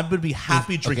 Okay. I'm going to be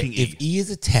happy drinking E. If E is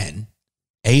a 10,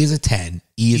 A is a 10,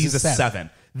 E is E's a 7.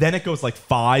 Then it goes like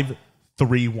 5,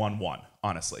 3, 1, 1,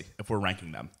 honestly, if we're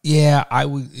ranking them. Yeah, I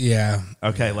would. Yeah.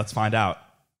 Okay, let's find out.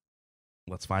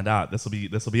 Let's find out. This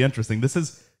will be interesting. This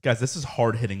is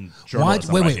hard hitting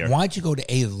journalism. Wait. Why'd you go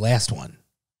to A, the last one?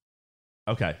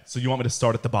 Okay, so you want me to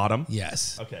start at the bottom?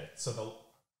 Yes. Okay, so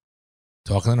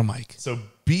Talking to the mic. So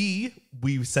B,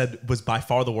 we said was by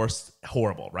far the worst.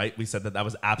 Horrible, right? We said that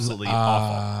was absolutely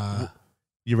awful.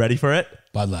 You ready for it?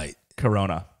 Bud Light.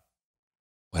 Corona.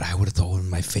 What I would have thought was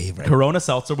my favorite. Corona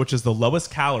Seltzer, which is the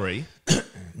lowest calorie.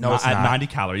 No, it's at not. 90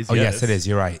 calories. Oh, yes, it is.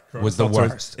 You're right. Corona Was the Seltzer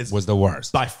worst. Was the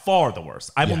worst. By far the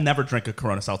worst. I will Yeah. never drink a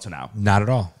Corona Seltzer now. Not at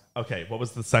all. Okay, what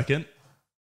was the second?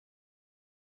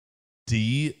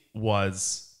 D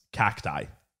was Cacti.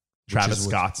 Travis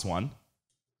Scott's one.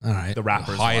 All right. The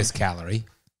rapper's highest one. calorie.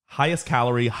 Highest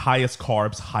calorie, highest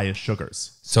carbs, highest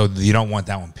sugars. So you don't want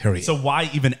that one, period. So why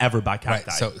even ever buy Cacti?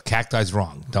 Right. So Cacti's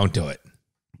wrong. Don't do it.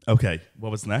 Okay,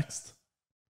 what was next?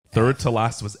 Third to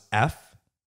last was F,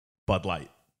 Bud Light.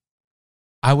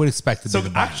 I would expect it to So be the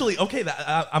bottom. actually, okay,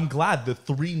 I'm glad the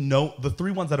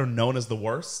three ones that are known as the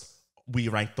worst, we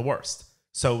ranked the worst.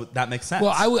 So that makes sense.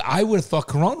 Well, I would have thought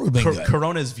Corona would have been good.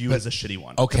 Corona is viewed as a shitty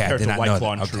one. Okay, I compared did to not White know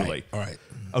Claw that. and Okay, Truly. all right.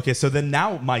 Okay, so then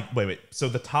now, Mike, wait. So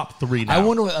the top three now. I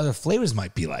wonder what other flavors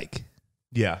might be like.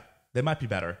 Yeah, they might be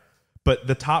better. But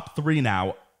the top three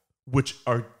now, which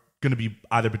are going to be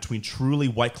either between Truly,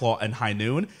 White Claw, and High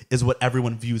Noon, is what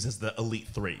everyone views as the elite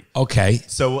three. Okay.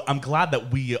 So I'm glad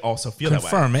that we also feel that way.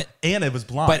 Confirm it. And it was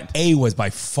blind. But A was by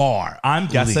far. I'm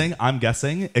elite.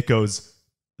 guessing it goes,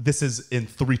 this is in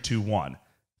 3, 2, 1.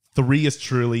 3 is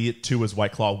Truly, 2 is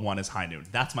White Claw, 1 is High Noon.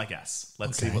 That's my guess.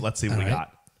 Let's see what we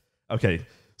got. Okay.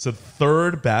 So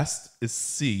third best is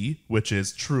C, which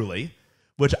is Truly,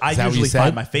 which I usually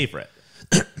find my favorite.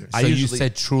 So you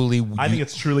said Truly. I think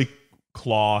it's Truly,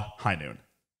 Claw, High Noon.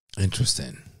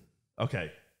 Interesting.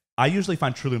 Okay. I usually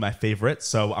find Truly my favorite,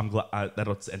 so I'm glad that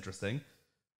it's interesting.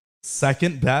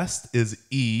 Second best is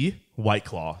E, White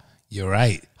Claw. You're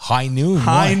right. High Noon.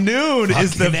 High Noon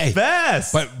is the A.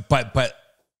 best. But.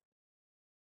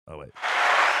 Oh wait.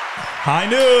 High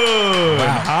Noon.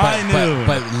 Wow. High Noon.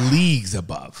 But leagues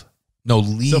above. No,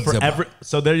 leagues above.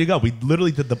 So there you go. We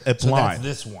literally did it So blind.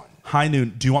 that's this one. High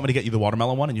Noon. Do you want me to get you the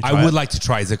watermelon one and you try I would it? like to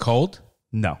try. Is it cold?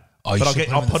 No. Oh, you but should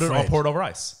I'll put it in the I'll pour fridge. it over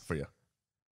ice for you.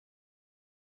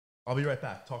 I'll be right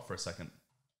back. Talk for a second.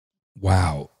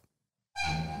 Wow.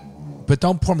 But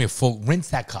don't pour me a full. Rinse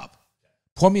that cup.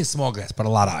 Pour me a small glass, but a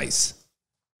lot of ice.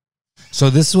 So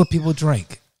this is what people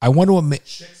drink. I wonder what.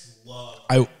 Chicks love.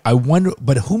 I wonder,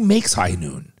 but who makes High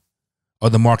Noon? Oh,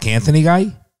 the Mark Anthony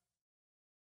guy?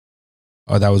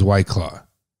 Oh, that was White Claw.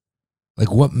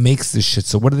 Like, what makes this shit?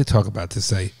 So what do they talk about to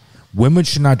say? Women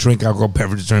should not drink alcohol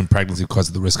beverages during pregnancy because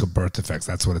of the risk of birth defects.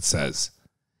 That's what it says.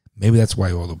 Maybe that's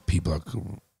why all the people are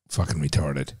fucking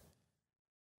retarded.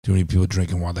 Too many people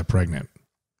drinking while they're pregnant.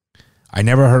 I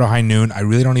never heard of High Noon. I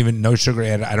really don't even know sugar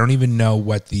added. I don't even know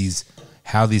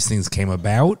how these things came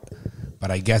about. But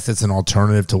I guess it's an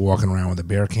alternative to walking around with a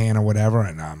beer can or whatever.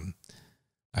 And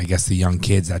I guess the young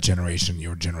kids, that generation,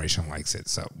 your generation likes it.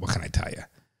 So what can I tell you?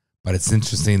 But it's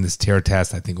interesting, this tear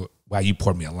test. I think, wow, you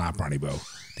poured me a lot, Bronny Bo.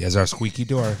 There's our squeaky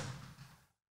door.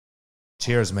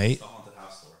 Cheers, mate.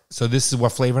 So this is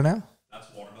what flavor now? That's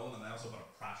watermelon, and I also got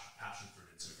a passion fruit,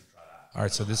 so you can try that. All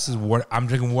right, so this is I'm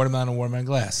drinking watermelon and watermelon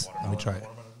glass. Let me try it.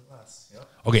 Yep.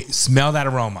 Okay, smell that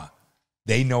aroma.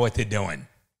 They know what they're doing.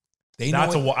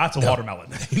 That's a watermelon.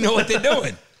 They know what they're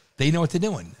doing. They know what they're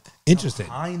doing. Interesting.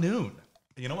 High Noon.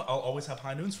 You know what? I'll always have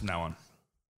High Noons from now on.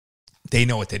 They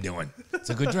know what they're doing. It's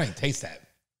a good drink. Taste that.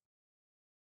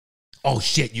 Oh,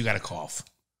 shit, you got a cough.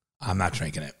 I'm not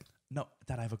drinking it. No,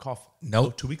 Dad, I have a cough.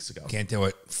 Nope. 2 weeks ago. Can't do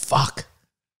it. Fuck.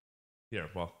 Here,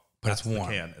 well. But it's that's the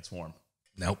warm. can. It's warm.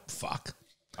 Nope. Fuck.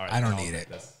 All right, I don't I'll need take it.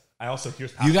 this. I also,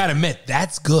 here's You got to admit,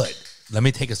 that's good. Let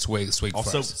me take a swig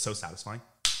also first. so satisfying.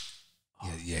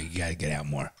 Yeah, you got to get out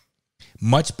more.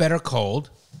 Much better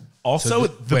cold. Also, So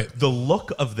the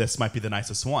look of this might be the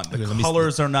nicest one. The Okay, let me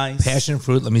colors are nice. Passion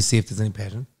fruit. Let me see if there's any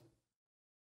passion.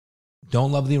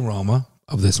 Don't love the aroma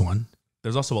of this one.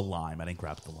 There's also a lime. I didn't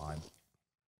grab the lime.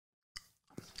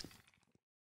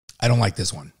 I don't like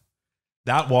this one.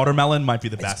 That watermelon might be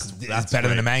the best. It's better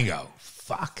than the mango.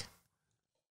 Fuck.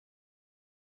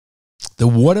 The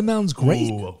watermelon's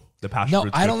great. Ooh, the passion No,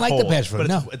 fruit's I good don't like the cold, passion fruit,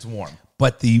 but no. it's warm.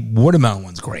 But the watermelon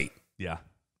one's great. Yeah.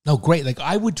 No, great. Like,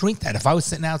 I would drink that if I was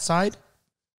sitting outside.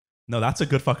 No, that's a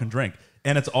good fucking drink.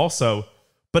 And it's also,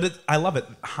 but I love it.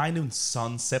 High Noon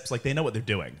Sun Sips, like they know what they're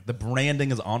doing. The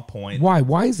branding is on point. Why?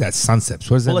 Why is that sunset?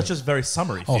 What is that? Well, mean? it's just very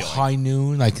summery Oh, feeling. high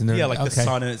noon, like in the, Yeah, like the okay.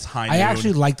 sun and it's high noon. I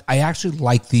actually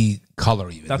like the color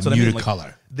even. That's the what I mean. muted Like,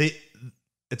 color.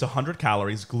 It's 100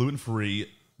 calories, gluten free,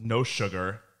 no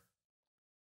sugar,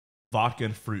 vodka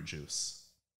and fruit juice.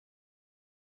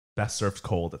 Best served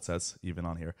cold, it says even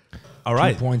on here. All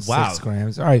right. 2.6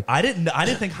 grams. All right. I didn't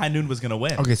think High Noon was going to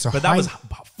win. Okay, so but that was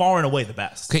far and away the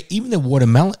best. Okay, even the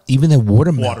watermelon.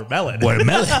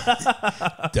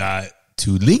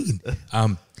 Too lean.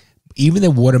 Even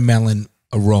the watermelon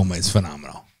aroma is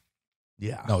phenomenal.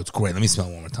 Yeah. No, it's great. Let me smell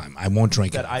it one more time. I won't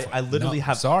drink it. I literally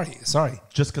have. Sorry.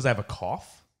 Just because I have a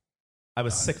cough. I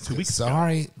was sick 2 weeks ago.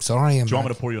 Sorry. Do you want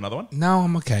me to pour you another one? No,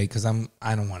 I'm okay because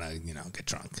I don't want to get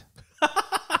drunk.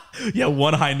 Yeah,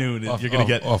 one High Noon. You're gonna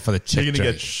get for the chick. You're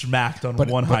gonna get smacked on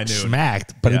one High Noon.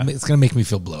 Smacked, but it's gonna make me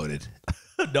feel bloated.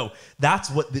 No,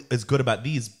 that's what is good about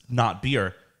these. Not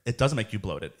beer. It doesn't make you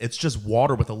bloated. It's just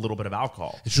water with a little bit of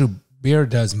alcohol. It's true. Beer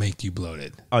does make you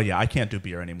bloated. Oh yeah, I can't do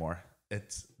beer anymore.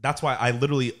 That's why I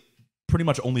literally pretty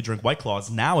much only drink White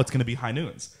Claws. Now it's gonna be High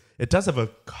Noons. It does have a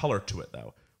color to it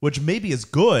though, which maybe is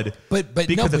good,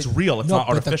 because it's real. It's not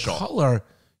artificial. The color.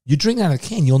 You drink out of a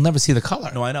can, you'll never see the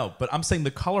color. No, I know, but I'm saying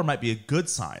the color might be a good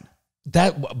sign.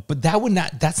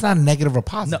 That's not a negative or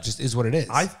positive. It just is what it is.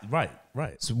 Right.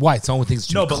 So why? It's the only thing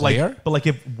that's clear? But like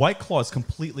if White Claw is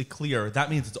completely clear,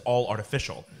 that means it's all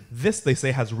artificial. This, they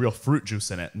say, has real fruit juice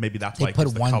in it. Maybe that's why they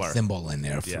put the one color. symbol in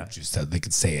there, fruit juice, so they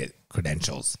could say it,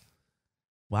 credentials.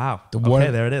 Wow. Okay,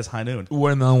 there it is, High Noon. The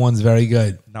watermelon one's very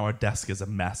good. Now our desk is a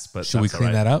mess, but should we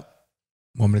clean that up?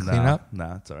 Want me to clean it up?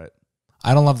 No, it's all right.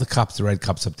 I don't love the red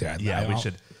cups up there. Yeah,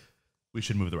 we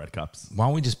should move the red cups. Why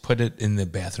don't we just put it in the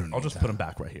bathroom? I'll just put them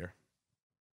back right here.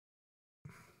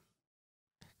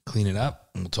 Clean it up,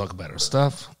 and we'll talk about our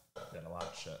stuff. Got a lot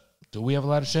of shit. Do we have a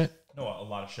lot of shit? No, a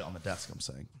lot of shit on the desk, I'm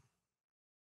saying.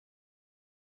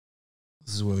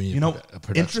 This is where we need a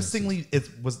production interestingly,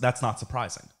 that's not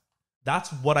surprising.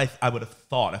 That's what I would have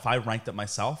thought. If I ranked it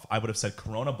myself, I would have said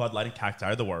Corona, Bud Light, and Cacti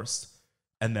are the worst,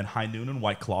 and then High Noon and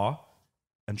White Claw,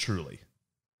 and Truly.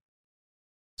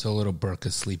 So little Burke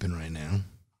is sleeping right now.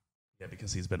 Yeah,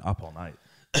 because he's been up all night.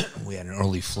 We had an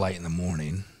early flight in the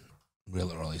morning,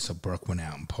 real early, so Burke went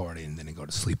out and partied and didn't go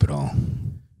to sleep at all.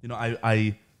 You know,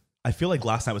 I feel like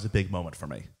last night was a big moment for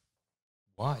me.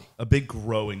 Why? A big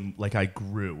growing, like I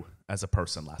grew as a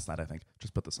person last night, I think.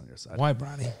 Just put this on your side. Why,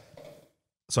 Bronny?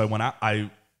 So I went out,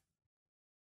 I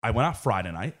went out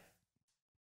Friday night,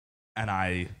 and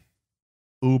I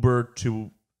Ubered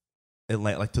to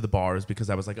Atlanta, like to the bars, because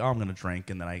I was like, oh, I'm going to drink,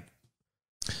 and then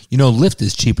Lyft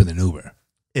is cheaper than Uber.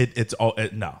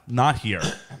 No, not here.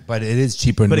 But it is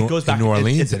cheaper but it goes back, in New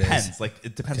Orleans. It depends. Like,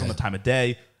 it depends on the time of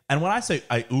day. And when I say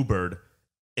I Ubered,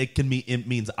 it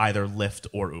means either Lyft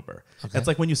or Uber. Okay. It's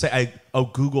like when you say,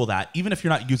 Google that. Even if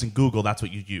you're not using Google, that's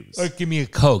what you use. Or give me a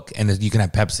Coke, and you can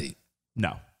have Pepsi.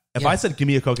 No. If I said, give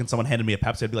me a Coke, and someone handed me a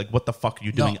Pepsi, I'd be like, what the fuck are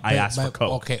you doing? I asked for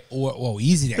Coke. Okay, or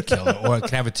easy to kill, or it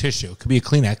can have a tissue. It could be a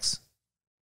Kleenex.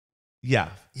 Yeah.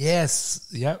 Yes.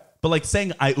 Yep. But like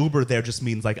saying I Uber there just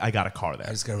means like I got a car there.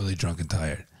 I just got really drunk and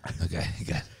tired. Okay.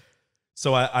 Good.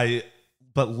 So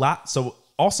so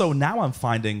also now I'm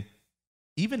finding,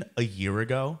 even a year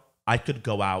ago, I could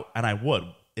go out, and I would,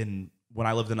 when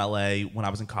I lived in LA, when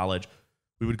I was in college,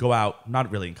 we would go out,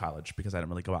 not really in college because I didn't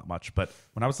really go out much, but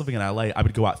when I was living in LA, I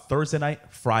would go out Thursday night,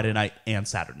 Friday night, and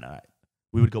Saturday night.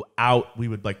 We would go out, we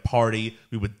would like party,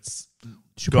 we would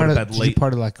go to bed late. Did you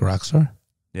party like a rock star?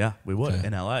 Yeah, we would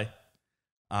in LA.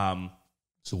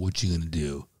 So what you gonna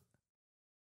do?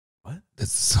 What?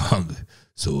 That's the song.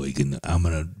 So You're talking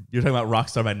about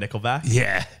Rockstar by Nickelback?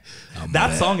 Yeah.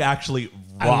 That song actually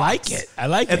rocks. I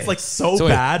like it. It's like so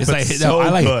bad, but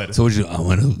good.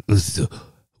 So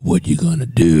what you gonna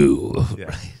do? Yeah.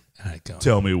 Right. All right, go.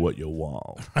 Tell me what you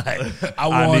want. Right.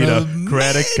 I need a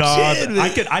credit card.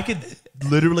 I could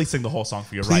literally sing the whole song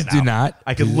for you right now. Please do not.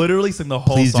 I could literally sing the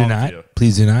whole song for you.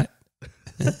 Please do not.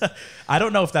 I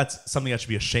don't know if that's something I should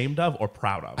be ashamed of or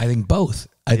proud of. I think both.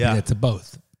 I think it's a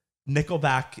both.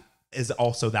 Nickelback is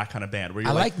also that kind of band where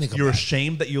you're like Nickelback. You're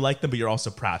ashamed that you like them, but you're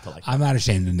also proud to like them. I'm not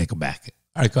ashamed of Nickelback.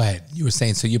 All right, go ahead. You were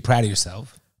saying, so you're proud of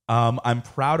yourself? I'm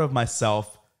proud of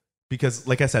myself because,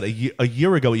 like I said, a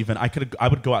year ago even, I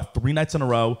would go out 3 nights in a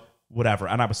row, whatever,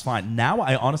 and I was fine. Now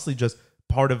I honestly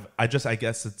I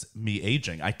guess it's me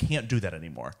aging. I can't do that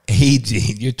anymore.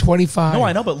 Aging? You're 25. No,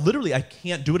 I know, but literally I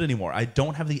can't do it anymore. I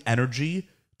don't have the energy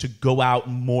to go out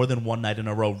more than 1 night in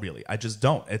a row, really. I just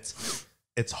don't. It's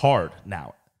hard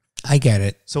now. I get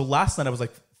it. So last night I was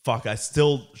like, fuck, I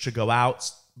still should go out,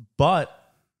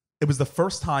 but it was the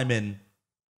first time in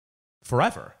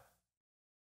forever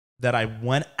that I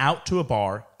went out to a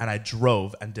bar and I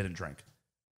drove and didn't drink.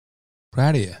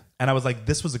 Proud of you. And I was like,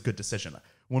 this was a good decision.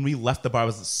 When we left the bar, I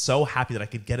was so happy that I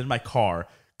could get in my car,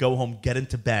 go home, get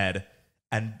into bed,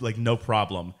 and like no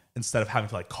problem, instead of having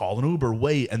to like call an Uber,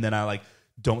 wait, and then I like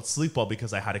don't sleep well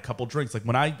because I had a couple drinks. Like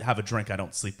when I have a drink, I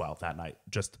don't sleep well that night.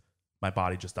 Just my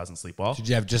body just doesn't sleep well. Did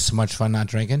you have just so much fun not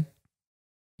drinking?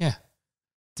 Yeah.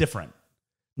 Different.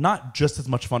 Not just as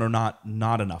much fun or not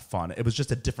enough fun. It was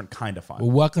just a different kind of fun.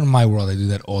 Well, welcome to my world. I do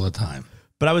that all the time.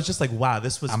 But I was just like, wow,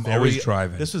 this was always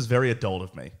driving. This was very adult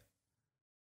of me.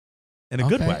 In a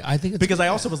good way. I think it's because good. I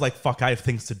also was like, fuck, I have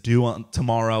things to do on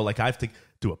tomorrow. Like I have to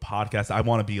do a podcast. I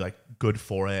want to be like good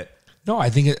for it. No, I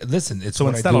think listen, it's so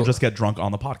what instead I'll just get drunk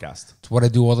on the podcast. It's what I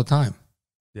do all the time.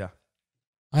 Yeah.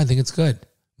 I think it's good.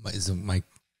 Is my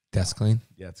desk clean?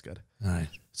 Yeah, it's good. All right.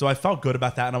 So I felt good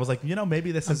about that, and I was like,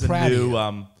 maybe this is a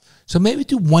new. So maybe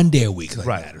do one day a week, like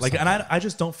right? that, or like, something. and I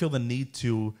just don't feel the need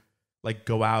to like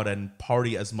go out and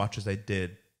party as much as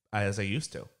I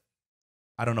used to.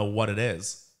 I don't know what it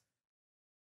is.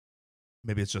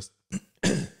 Maybe it's just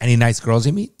any nice girls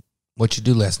you meet. What you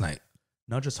do last night?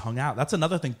 No, just hung out. That's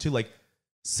another thing too. Like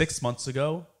 6 months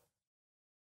ago,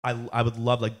 I would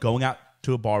love like going out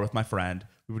to a bar with my friend.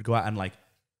 We would go out and like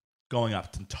going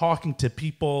up and talking to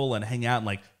people and hang out and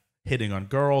like hitting on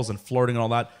girls and flirting and all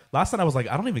that. Last night I was like,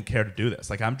 I don't even care to do this.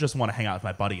 Like I just want to hang out with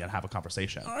my buddy and have a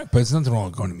conversation. All right, but there's nothing wrong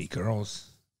with going to meet girls.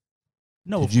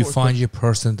 No, did you find your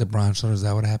person at the brunch? Or is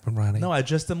that what happened, Ronnie? No, I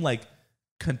just am like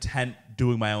content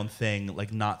doing my own thing,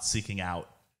 like not seeking out,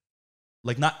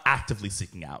 like not actively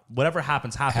seeking out. Whatever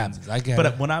happens. I get but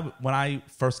it. when I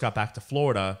first got back to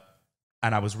Florida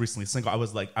and I was recently single, I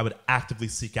was like, I would actively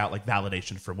seek out like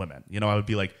validation from women. I would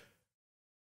be like,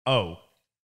 oh,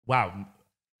 wow.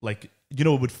 Like, it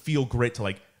would feel great to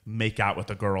like make out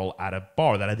with a girl at a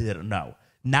bar that I didn't know.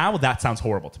 Now that sounds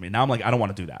horrible to me. Now I'm like, I don't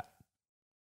want to do that.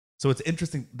 So it's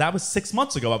interesting. That was 6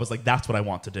 months ago. I was like, that's what I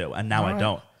want to do. And now I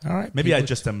don't. All right. Maybe I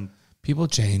just am. People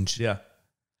change. Yeah.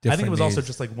 I think it was also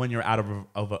just like when you're out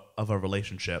of a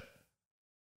relationship.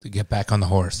 To get back on the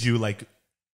horse. You like,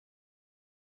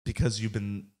 because you've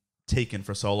been taken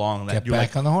for so long that get you're back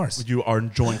like, on the horse. You are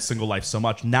enjoying single life so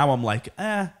much. Now I'm like,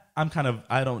 I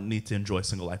don't need to enjoy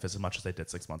single life as much as I did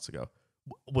 6 months ago,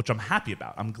 which I'm happy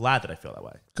about. I'm glad that I feel that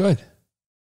way. Good.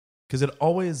 Because it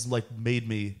always like made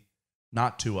me,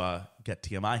 not to get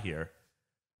TMI here,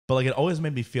 but like it always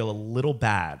made me feel a little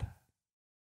bad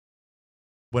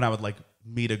when I would like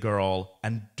meet a girl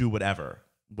and do whatever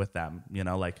with them,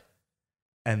 like,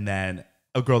 and then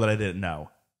a girl that I didn't know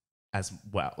as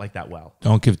well, like that well.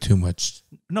 Don't give too much.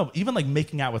 No, even like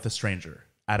making out with a stranger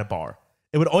at a bar,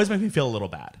 it would always make me feel a little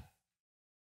bad.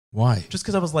 Why? Just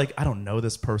because I was like, I don't know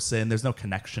this person. There's no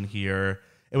connection here.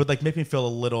 It would like make me feel a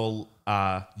little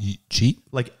you cheat,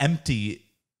 like empty.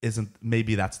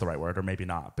 Maybe that's the right word, or maybe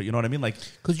not. But you know what I mean? Like,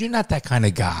 because you're not that kind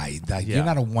of guy. You're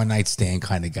not a one night stand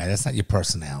kind of guy. That's not your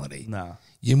personality. No,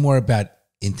 you're more about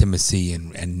intimacy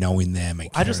and knowing them.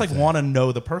 And I just like want to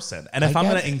know the person, and if I'm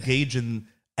going to engage in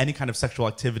any kind of sexual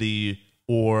activity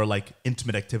or like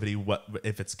intimate activity, what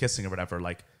if it's kissing or whatever,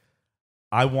 like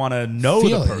I want to know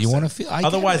the person. You want to feel.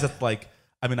 Otherwise, it's like,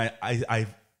 I mean, I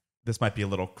this might be a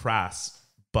little crass,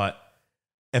 but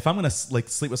if I'm going to like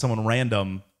sleep with someone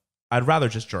random, I'd rather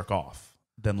just jerk off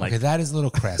than like. Okay, that is a little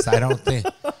crass. I don't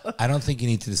think you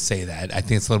need to say that. I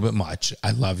think it's a little bit much.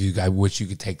 I love you. I wish you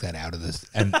could take that out of this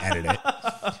and edit it.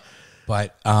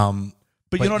 But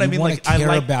you know what I mean? Like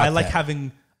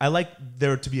I like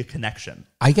there to be a connection.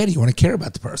 I get it. You want to care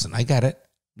about the person. I get it.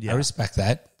 Yeah. I respect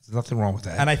that. There's nothing wrong with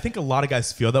that. And I think a lot of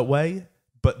guys feel that way,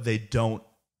 but they don't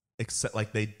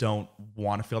they don't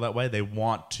want to feel that way. They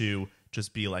want to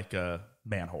just be like a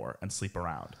man whore and sleep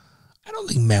around. I don't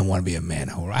think men want to be a man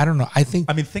whore. I don't know. I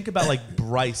mean, think about like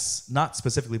Bryce, not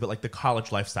specifically, but like the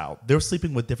college lifestyle. They're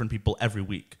sleeping with different people every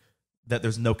week that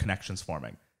there's no connections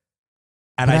forming.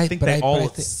 And I think they all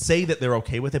say that they're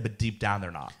okay with it, but deep down they're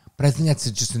not. But I think that's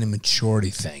just an immaturity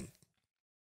thing.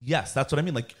 Yes, that's what I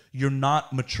mean. Like you're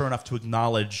not mature enough to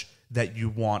acknowledge that you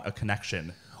want a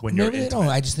connection when you're intimate. No,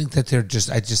 I just think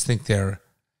that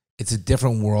it's a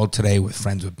different world today with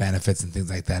friends with benefits and things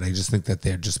like that. I just think that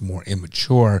they're just more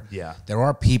immature. Yeah. There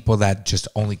are people that just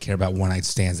only care about one night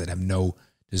stands that have no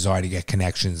desire to get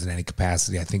connections in any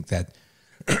capacity. I think that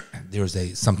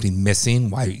there's something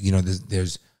missing. Why,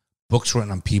 there's books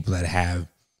written on people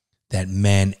that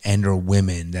men and or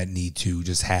women that need to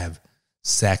just have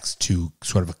sex to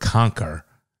sort of conquer,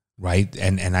 right?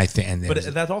 And I think, but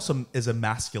that also is a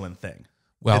masculine thing.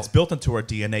 Well, it's built into our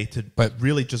DNA to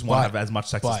really just want to have as much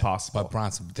sex as possible. But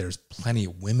Bronson, there's plenty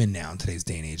of women now in today's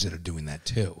day and age that are doing that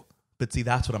too. But see,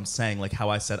 that's what I'm saying. Like how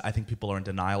I said, I think people are in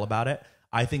denial about it.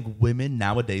 I think women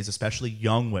nowadays, especially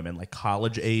young women, like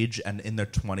college age and in their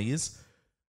 20s,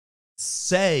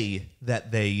 say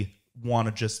that they want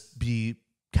to just be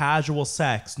casual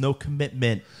sex, no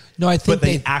commitment. No, I think but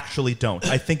they actually don't.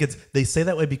 I think they say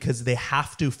that way because they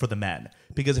have to for the men.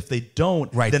 Because if they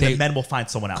don't, then the men will find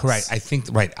someone else. Correct.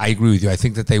 I agree with you. I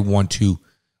think that they want to,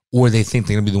 or they think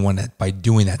they're going to be the one that by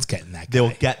doing that's getting that guy.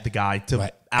 They'll get the guy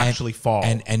to actually fall.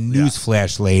 And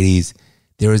newsflash, ladies,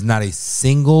 there is not a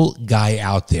single guy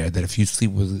out there that if you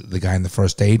sleep with the guy on the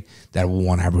first date that will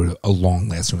want to have a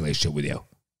long-lasting relationship with you.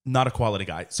 Not a quality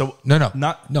guy. So No.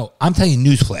 I'm telling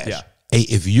you, newsflash. Yeah. Hey,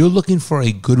 if you're looking for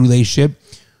a good relationship,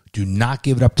 do not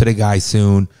give it up to the guy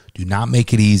soon. Do not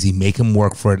make it easy. Make him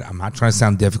work for it. I'm not trying to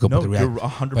sound difficult. No, but you're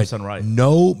 100% right.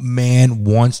 No man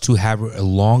wants to have a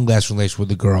long-lasting relationship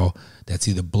with a girl that's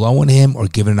either blowing him or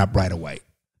giving it up right away.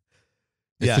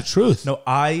 It's the truth. No,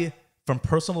 from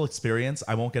personal experience,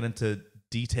 I won't get into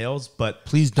details, but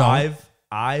please don't.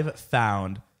 I've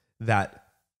found that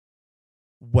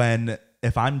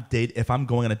if I'm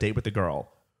going on a date with a girl,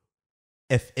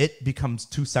 if it becomes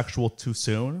too sexual too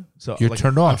soon, so you're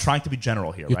turned off. I'm trying to be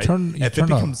general here, right? If it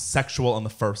becomes sexual on the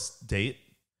first date,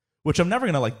 which I'm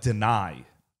never gonna deny,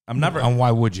 And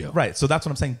why would you? Right. So that's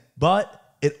what I'm saying.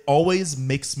 But it always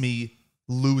makes me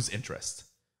lose interest.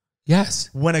 Yes.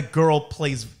 When a girl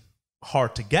plays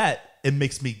hard to get, it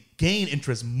makes me gain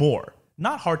interest more.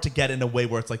 Not hard to get in a way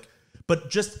where it's but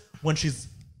just when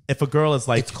if a girl is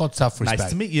it's called self-respect. Nice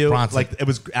to meet you. Bronson.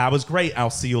 I was great. I'll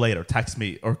see you later. Text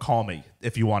me or call me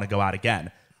if you want to go out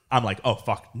again. I'm like, oh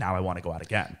fuck, now I want to go out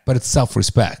again. But it's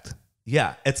self-respect.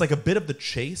 Yeah, it's like a bit of the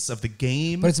chase of the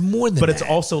game. But it's more than that. But it's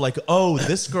also oh,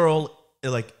 this girl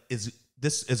is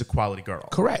a quality girl.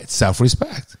 Correct.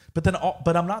 Self-respect.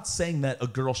 But I'm not saying that a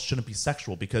girl shouldn't be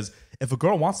sexual, because if a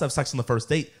girl wants to have sex on the first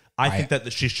date, I think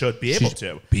that she should be able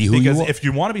to. Be who you want. If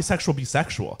you want to be sexual, be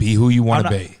sexual. Be who you want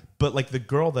to be. But the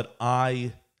girl that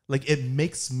it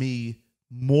makes me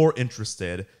more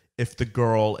interested if the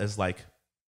girl is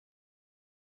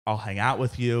I'll hang out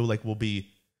with you, we'll be,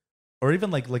 or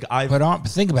even But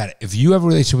think about it. If you have a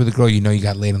relationship with a girl, you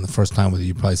got laid on the first time with her,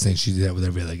 you're probably saying she did that with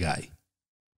every other guy.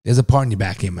 There's a part in your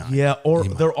back of your mind. Yeah, or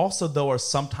there also though are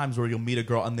some times where you'll meet a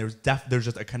girl and there's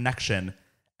just a connection,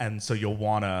 and so you'll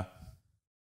wanna.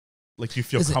 You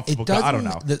feel comfortable. I don't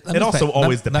know. It also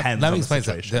always depends on the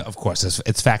situation. Of course,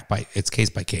 it's case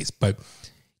by case. But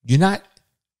you're not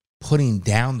putting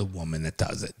down the woman that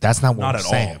does it. That's not what I'm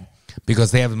saying. All.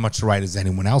 Because they have as much right as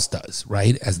anyone else does,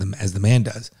 right? As the man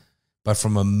does. But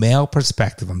from a male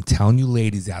perspective, I'm telling you,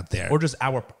 ladies out there, or just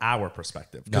our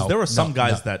perspective, because there are some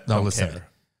guys that don't care.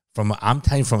 I'm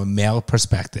telling you from a male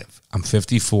perspective. I'm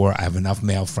 54. I have enough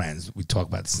male friends. We talk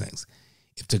about these things.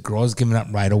 If the girl's giving up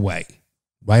right away,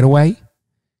 the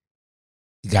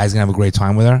guy's going to have a great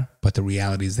time with her, but the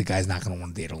reality is the guy's not going to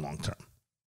want to date her long term.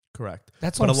 Correct.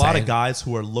 That's what a lot of guys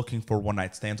who are looking for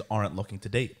one-night stands aren't looking to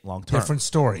date long term. Different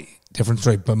story.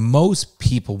 But most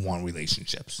people want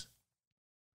relationships.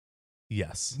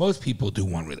 Yes. Most people do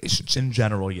want relationships. In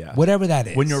general, yeah. Whatever that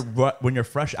is. When you're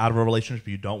fresh out of a relationship,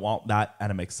 you don't want that,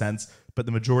 and it makes sense. But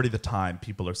the majority of the time,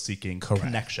 people are seeking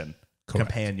connection,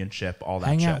 companionship, all that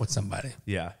shit. Hang out with somebody.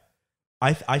 Yeah.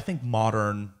 I think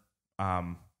modern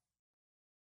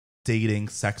dating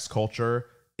sex culture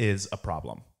is a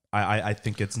problem. I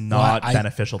think it's not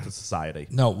beneficial to society.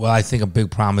 No, well, I think a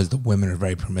big problem is the women are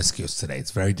very promiscuous today.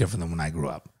 It's very different than when I grew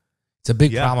up. It's a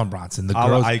big problem, Bronson. The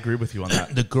girls, I agree with you on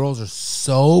that. The girls are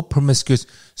so promiscuous.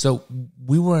 So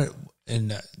we were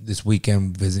in this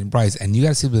weekend visiting Bryce, and you got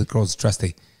to see the girls dress.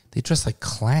 They dress like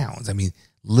clowns. I mean,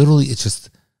 literally, it's just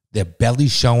their belly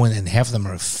showing, and half of them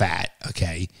are fat.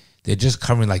 Okay, they're just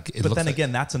covering But then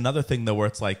again, that's another thing though, where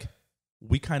it's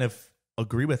we kind of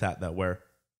agree with that though, where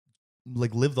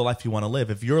live the life you want to live.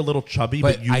 If you're a little chubby,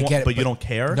 but you don't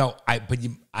care. No, I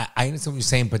understand what you're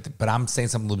saying, but I'm saying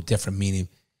something a little bit different. Meaning,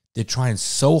 they're trying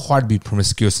so hard to be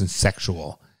promiscuous and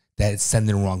sexual that it's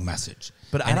sending the wrong message.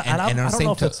 But I don't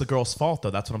know if it's the girl's fault though.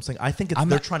 That's what I'm saying. I think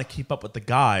they're trying to keep up with the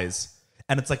guys,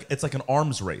 and it's like an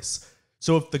arms race.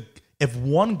 So if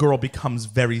one girl becomes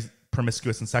very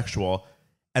promiscuous and sexual,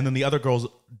 and then the other girls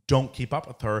don't keep up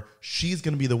with her, she's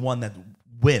going to be the one that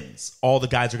wins. All the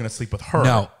guys are going to sleep with her.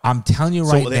 No, I'm telling you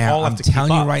right now. I'm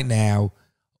telling you right now,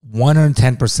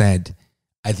 110%.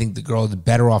 I think the girl is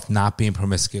better off not being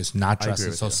promiscuous, not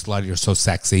dressing so slutty or so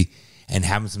sexy, and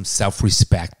having some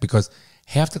self-respect, because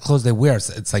half the clothes they wear,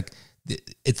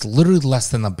 it's literally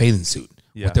less than a bathing suit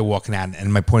what they're walking out.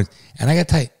 And my point is, and I got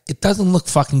to tell you, it doesn't look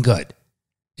fucking good.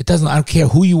 It doesn't. I don't care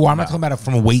who you are. I'm not talking about it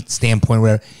from a weight standpoint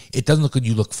where it doesn't look good.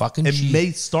 You look fucking cheesy. It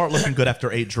may start looking good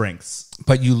after 8 drinks.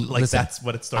 But listen, that's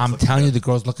what it starts. I'm telling you, the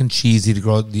girl's looking cheesy. The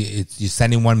girl, you're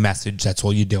sending one message. That's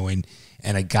all you're doing.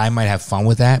 And a guy might have fun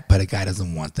with that, but a guy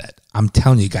doesn't want that. I'm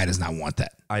telling you, a guy does not want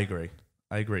that. I agree.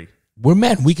 We're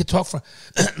men. We could talk for.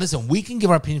 Listen, we can give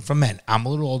our opinion for men. I'm a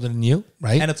little older than you,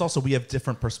 right? And it's also we have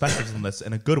different perspectives on this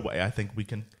in a good way. I think we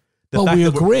can. We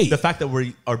agree. The fact that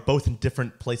we are both in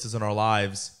different places in our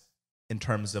lives in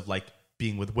terms of like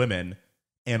being with women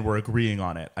and we're agreeing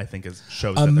on it, I think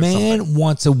shows a that man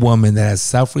wants a woman that has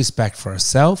self-respect for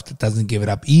herself, that doesn't give it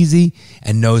up easy,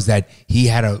 and knows that he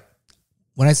had to,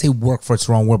 when I say work for it's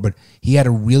the wrong word, but he had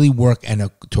to really work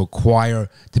and to acquire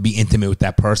to be intimate with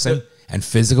that person and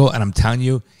physical. And I'm telling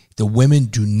you, the women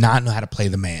do not know how to play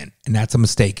the man. And that's a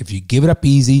mistake. If you give it up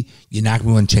easy, you're not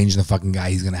going to change the fucking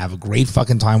guy. He's going to have a great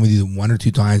fucking time with you 1 or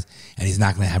 2 times, and he's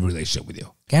not going to have a relationship with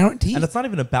you. Guaranteed. And it's not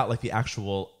even about like the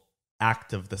actual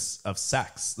act of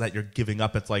sex that you're giving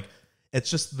up. It's like, it's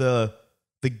just the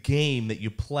game that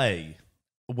you play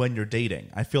when you're dating.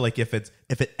 I feel like if it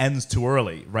ends too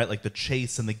early, right? Like the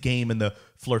chase and the game and the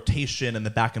flirtation and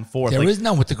the back and forth. There like, is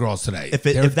none with the girls today. If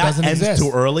that ends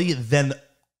too early, then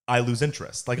I lose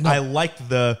interest. Like I like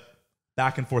the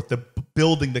back and forth, the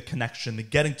building the connection, the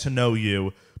getting to know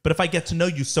you. But if I get to know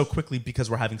you so quickly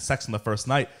because we're having sex on the first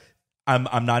night,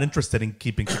 I'm not interested in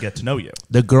keeping to get to know you.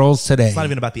 The girls today, it's not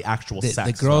even about the actual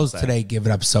sex. The girls today give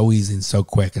it up so easy and so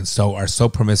quick and are so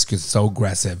promiscuous, so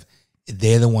aggressive.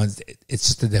 They're the ones. It's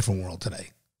just a different world today.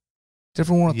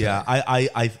 Different world. Yeah,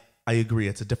 today. I agree.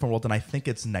 It's a different world, and I think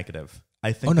it's negative.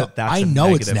 I think that's I know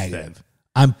negative it's negative. thing.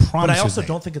 I'm promising. But I also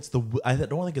don't think it's I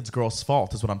don't think it's girls'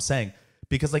 fault. Is what I'm saying.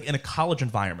 Because like in a college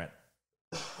environment,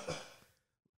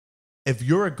 if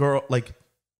you're a girl, like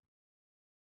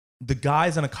the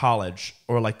guys in a college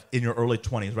or like in your early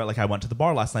 20s, right? Like I went to the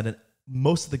bar last night, and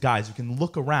most of the guys, you can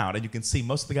look around and you can see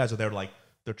most of the guys are there like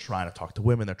they're trying to talk to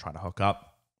women, they're trying to hook up.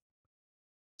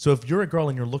 So if you're a girl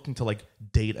and you're looking to like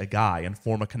date a guy and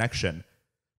form a connection,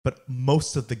 but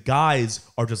most of the guys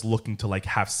are just looking to like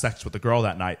have sex with the girl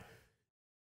that night,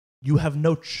 you have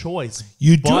no choice.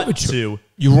 You do.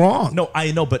 You're wrong. No,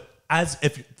 I know, but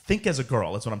think as a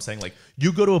girl, that's what I'm saying. Like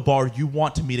you go to a bar, you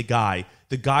want to meet a guy.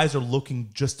 The guys are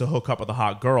looking just to hook up with a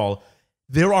hot girl.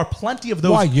 There are plenty of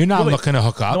those. Why? You're not looking to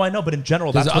hook up. No, I know, but in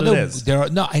general, that's what it is.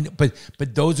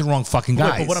 But those are the wrong fucking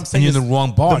guys. But what I'm saying and you're in the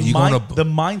wrong bar. The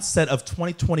mindset of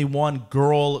 2021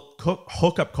 girl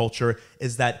hookup culture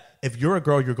is that if you're a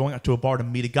girl, you're going out to a bar to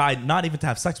meet a guy, not even to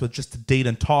have sex with, just to date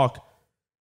and talk.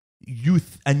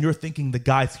 And you're thinking the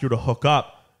guy's here to hook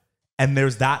up. And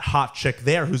there's that hot chick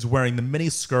there who's wearing the mini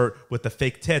skirt with the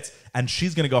fake tits, and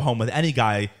she's going to go home with any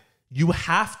guy. You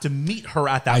have to meet her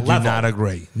at that level. I do not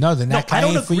agree. No, then that guy I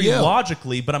don't ain't agree for you.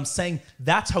 logically, but I'm saying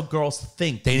that's how girls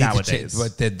think they nowadays.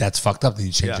 But that's fucked up. They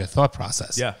need to change their thought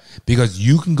process. Yeah. Because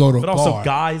you can go to a bar. But also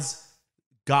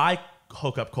guy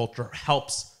hookup culture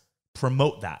helps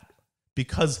promote that.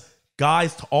 Because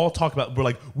guys all talk about, we're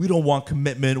like, we don't want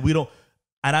commitment. We don't,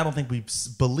 and I don't think we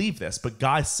believe this, but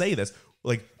guys say this.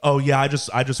 Like, oh yeah, I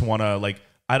just want to like,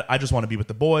 I just want to be with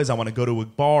the boys. I want to go to a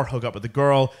bar, hook up with a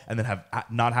girl, and then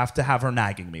not have to have her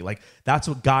nagging me. Like that's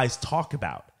what guys talk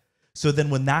about. So then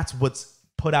when that's what's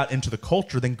put out into the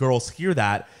culture, then girls hear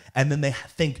that, and then they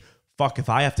think, fuck, if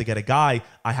I have to get a guy,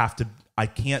 I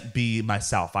can't be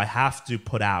myself. I have to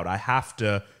put out. I have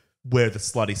to wear the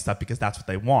slutty stuff because that's what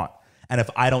they want. And if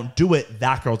I don't do it,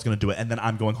 that girl's going to do it, and then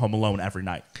I'm going home alone every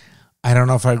night. I don't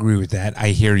know if I agree with that. I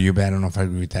hear you, but I don't know if I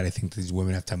agree with that. I think these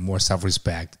women have to have more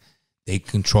self-respect. They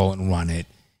control it and run it.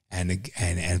 And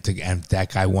if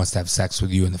that guy wants to have sex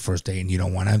with you in the first day and you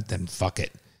don't want to, then fuck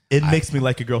it. It makes me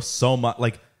like a girl so much.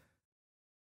 Like,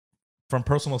 from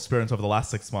personal experience over the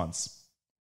last 6 months,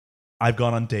 I've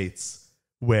gone on dates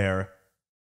where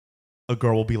a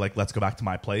girl will be like, let's go back to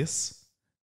my place.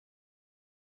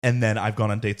 And then I've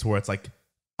gone on dates where it's like,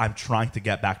 I'm trying to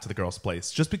get back to the girl's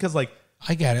place. Just because, like,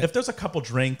 I get it. If there's a couple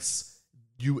drinks,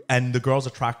 and the girl's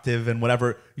attractive and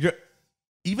whatever,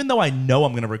 even though I know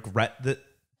I'm going to regret that,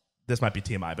 this might be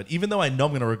TMI, but even though I know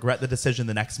I'm going to regret the decision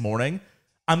the next morning,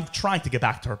 I'm trying to get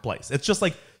back to her place. It's just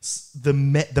like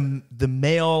the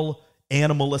male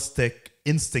animalistic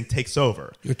instinct takes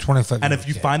over. You're 25. And if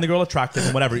you find the girl attractive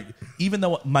and whatever, even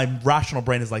though my rational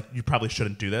brain is like, you probably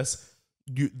shouldn't do this,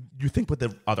 you think with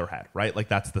the other head, right? Like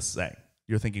that's the saying.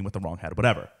 You're thinking with the wrong head,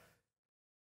 whatever.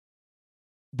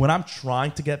 When I'm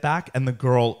trying to get back and the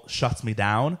girl shuts me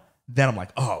down, then I'm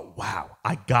like, oh, wow,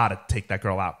 I got to take that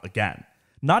girl out again.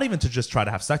 Not even to just try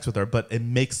to have sex with her, but it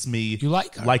makes me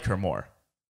like her more.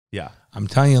 Yeah. I'm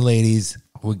telling you, ladies,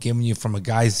 we're giving you from a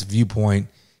guy's viewpoint,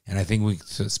 and I think we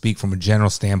speak from a general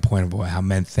standpoint of how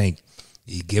men think.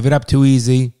 You give it up too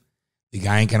easy, the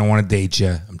guy ain't going to want to date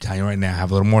you. I'm telling you right now,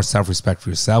 have a little more self-respect for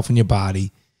yourself and your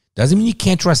body. Doesn't mean you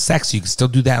can't dress sexy. You can still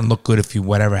do that and look good if you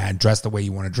dress the way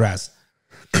you want to dress.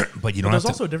 But you don't. There's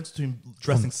also a difference between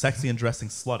dressing sexy and dressing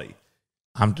slutty.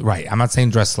 I'm right. I'm not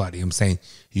saying dress slutty. I'm saying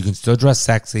you can still dress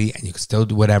sexy and you can still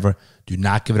do whatever. Do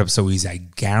not give it up so easy. I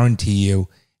guarantee you.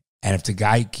 And if the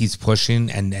guy keeps pushing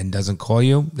and doesn't call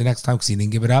you the next time because he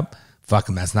didn't give it up, fuck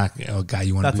him. That's not a guy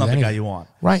you want to be. That's not the anyway. guy you want.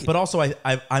 Right. But also,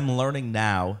 I'm learning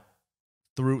now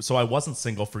so I wasn't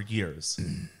single for years.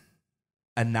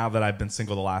 And now that I've been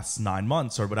single the last 9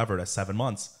 months or whatever, it is 7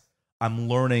 months, I'm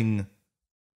learning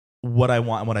what I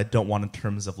want and what I don't want in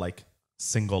terms of like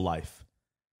single life.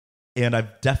 And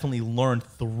I've definitely learned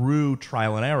through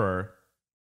trial and error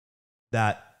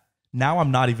that now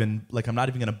I'm not even going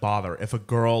to bother if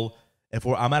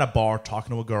I'm at a bar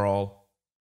talking to a girl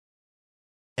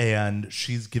and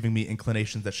she's giving me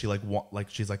inclinations that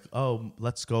she's like, oh,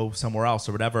 let's go somewhere else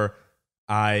or whatever.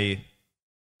 I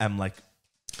am like,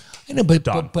 I know, but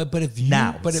done. but if you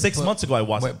now 6 months ago I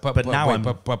wasn't, but now I'm.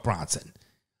 But Bronson,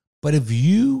 but if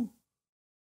you,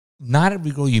 not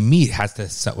every girl you meet has to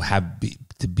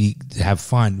have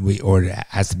fun or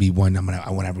has to be one I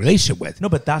want to have a relationship with. No,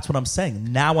 but that's what I'm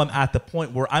saying. Now I'm at the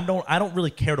point where I don't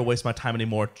really care to waste my time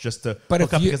anymore just to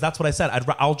hook up because that's what I said.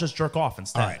 I'll just jerk off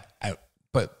instead. All right,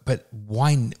 but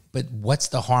why? But what's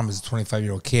the harm as a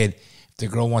 25-year-old kid if the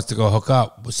girl wants to go hook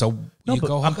up? So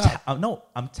go hook up. No,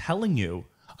 I'm telling you.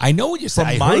 I know what you're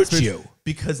saying. I heard you.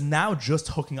 Because now just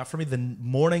hooking up for me, the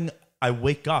morning I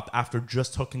wake up after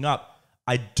just hooking up,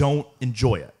 I don't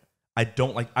enjoy it. I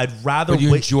don't like. I'd rather. But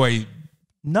you enjoy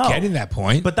getting that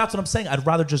point. But that's what I'm saying. I'd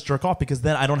rather just jerk off because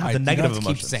then I don't have the negative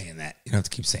emotions. Keep saying that. You don't have to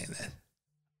keep saying that.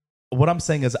 What I'm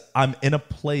saying is I'm in a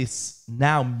place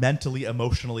now, mentally,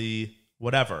 emotionally,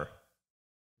 whatever,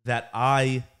 that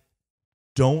I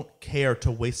don't care to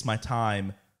waste my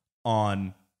time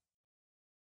on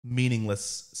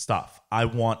meaningless stuff. I'm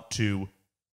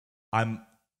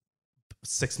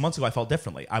 6 months ago, I felt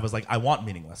differently. I was like, I want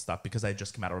meaningless stuff because I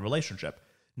just came out of a relationship.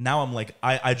 Now I'm like,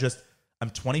 I'm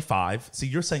 25. See,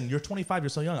 you're saying you're 25, you're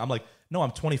so young. I'm like, no,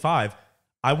 I'm 25.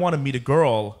 I want to meet a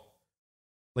girl.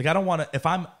 Like, I don't want to, if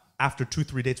I'm after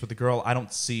 2-3 dates with a girl, I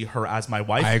don't see her as my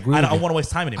wife. I agree. I don't want to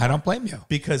waste time anymore. I don't blame you.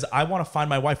 Because I want to find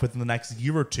my wife within the next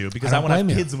year or two because I want to have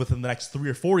kids within the next 3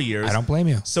 or 4 years. I don't blame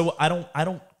you. So I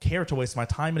don't care to waste my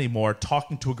time anymore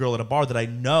talking to a girl at a bar that I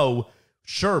know,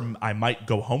 sure, I might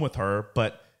go home with her,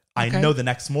 but I know the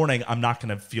next morning I'm not going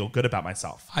to feel good about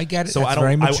myself. I get it. So That's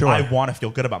very mature. I want to feel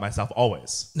good about myself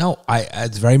always. No,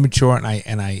 it's very mature,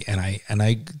 and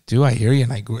I do. I hear you,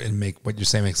 and I agree, and make what you're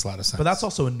saying makes a lot of sense. But that's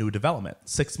also a new development.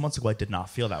 6 months ago, I did not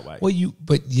feel that way. Well,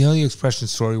 but you know the expression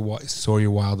 "sow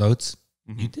your wild oats."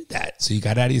 Mm-hmm. You did that, so you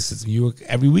got out of your system.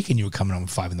 Every weekend you were coming home at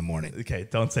 5 a.m. Okay,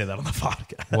 don't say that on the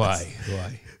podcast.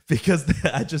 Why? Because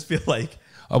I just feel like.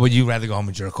 Oh, but you'd rather go home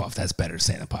and jerk off. That's better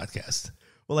saying a podcast.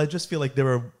 Well, I just feel like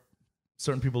there are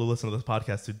certain people who listen to this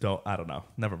podcast who don't. I don't know.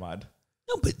 Never mind.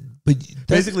 No, but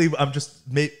basically,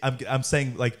 I'm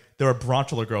saying like there are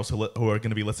bronchular girls who are going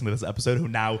to be listening to this episode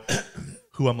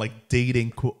who I'm like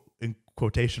dating in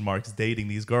quotation marks dating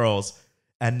these girls,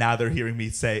 and now they're hearing me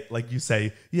say like you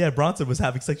say, yeah, Bronson was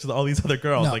having sex with all these other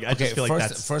girls. No, like I just feel like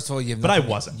that's first of all, you have but I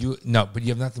wasn't. But you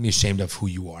have nothing to be ashamed of who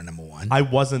you are. Number one, I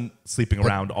wasn't sleeping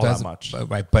around all that much.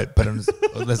 Right, but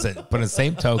listen, but on the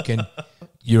same token,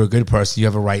 you're a good person. You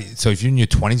have a right. So if you're in your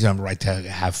 20s, you have a right to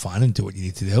have fun and do what you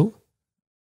need to do.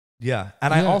 Yeah.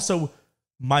 And I also,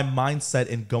 my mindset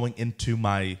in going into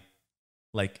my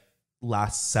like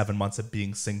last 7 months of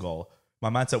being single, my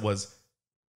mindset was,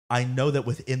 I know that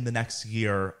within the next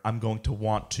year, I'm going to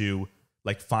want to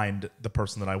like find the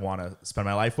person that I want to spend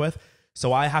my life with.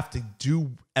 So I have to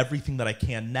do everything that I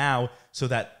can now so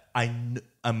that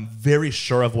I'm very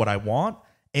sure of what I want.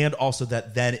 And also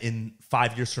that then in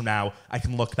 5 years from now, I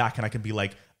can look back and I can be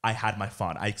like, I had my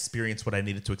fun. I experienced what I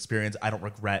needed to experience. I don't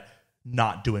regret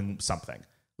not doing something.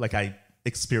 Like I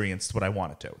experienced what I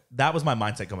wanted to. That was my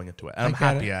mindset going into it. And I'm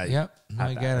happy I had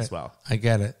that as well. I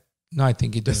get it. No, I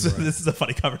think you did. This is a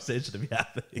funny conversation to be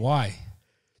having. Why?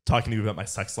 Talking to you about my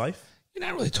sex life? You're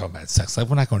not really talking about sex life.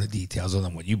 We're not going to details other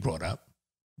than what you brought up.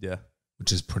 Yeah.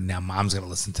 Which is now mom's going to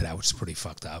listen to that, which is pretty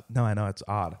fucked up. No, I know. It's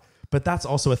odd. But that's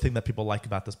also a thing that people like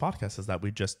about this podcast is that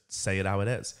we just say it how it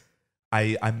is.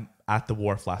 I'm at the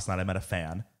wharf last night. I met a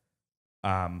fan.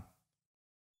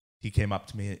 He came up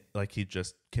to me, like he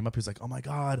just came up. He was like, "Oh my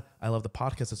God, I love the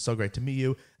podcast. It's so great to meet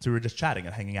you." So we were just chatting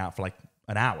and hanging out for like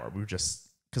an hour. We were just,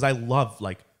 because I love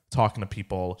like talking to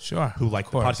people who like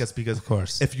the podcast because of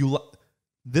course. If you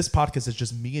this podcast is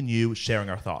just me and you sharing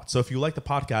our thoughts. So if you like the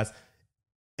podcast,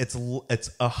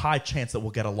 it's a high chance that we'll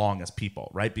get along as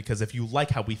people, right? Because if you like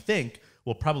how we think,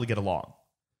 we'll probably get along.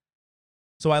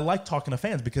 So I like talking to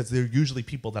fans because they're usually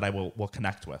people that I will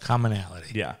connect with.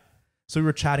 Commonality. Yeah. So we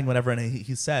were chatting, whatever, and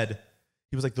he said,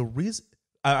 he was like, the reason,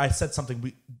 I said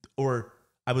something,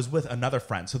 I was with another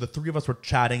friend. So the three of us were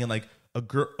chatting, and like a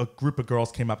group of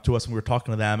girls came up to us and we were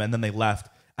talking to them, and then they left.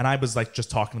 And I was like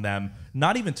just talking to them,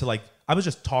 not even to like, I was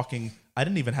just talking. I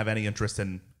didn't even have any interest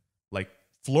in like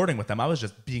flirting with them. I was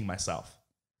just being myself.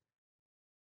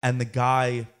 And the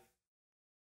guy,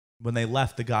 when they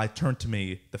left, the guy turned to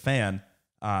me, the fan,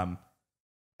 and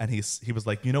he was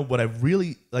like, you know what I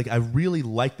really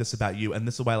like this about you, and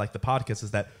this is why I like the podcast,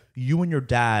 is that you and your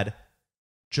dad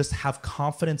just have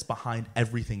confidence behind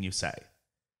everything you say.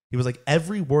 He was like,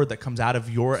 every word that comes out of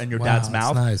your and your dad's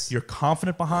mouth, nice. You're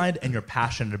confident behind and you're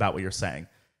passionate about what you're saying.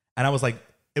 And I was like,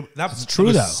 That's true, it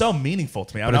was though. so meaningful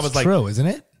to me. But and it's I was like, true, isn't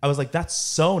it? I was like, that's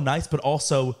so nice. But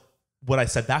also what I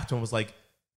said back to him was like,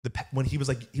 when he was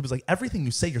like, everything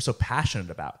you say, you're so passionate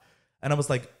about. And I was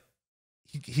like,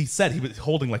 he said, he was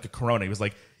holding like a Corona. He was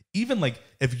like, even like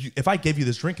if I gave you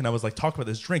this drink and I was like, talk about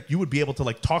this drink, you would be able to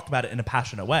like talk about it in a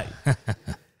passionate way.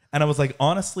 And I was like,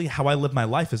 honestly, how I live my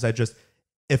life is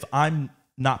if I'm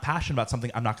not passionate about something,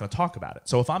 I'm not going to talk about it.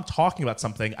 So if I'm talking about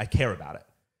something, I care about it.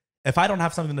 If I don't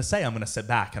have something to say, I'm going to sit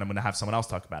back and I'm going to have someone else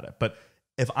talk about it. But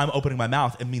if I'm opening my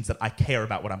mouth, it means that I care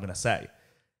about what I'm going to say.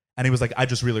 And he was like, I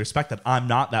just really respect that. I'm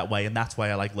not that way. And that's why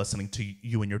I like listening to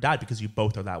you and your dad, because you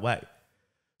both are that way.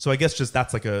 So I guess just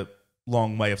that's like a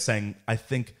long way of saying, I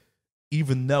think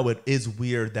even though it is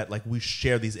weird that like we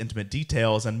share these intimate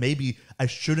details and maybe I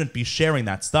shouldn't be sharing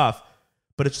that stuff,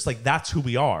 but it's just like, that's who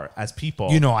we are as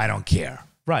people. You know, I don't care.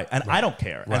 Right. And I don't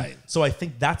care. Right. And so I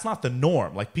think that's not the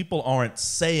norm. Like people aren't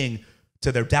saying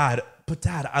to their dad, but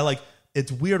dad,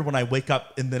 it's weird when I wake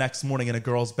up in the next morning in a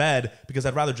girl's bed because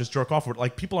I'd rather just jerk off.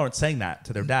 Like people aren't saying that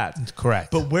to their dads.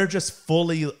 Correct. But we're just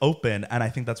fully open. And I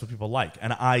think that's what people like.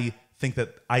 And I think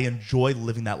that I enjoy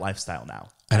living that lifestyle now.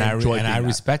 And I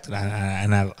respect it.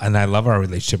 And I love our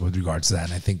relationship with regards to that.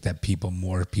 And I think that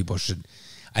more people should,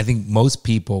 I think most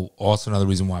people, also another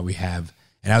reason why we have,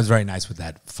 and I was very nice with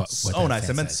that. So nice.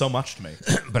 It meant so much to me.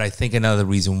 But I think another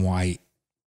reason why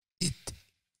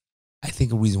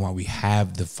a reason why we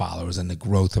have the followers and the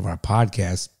growth of our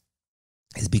podcast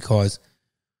is because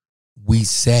we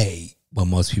say what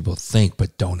most people think,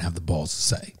 but don't have the balls to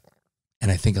say. And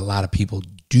I think a lot of people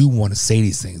do want to say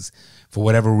these things for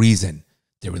whatever reason.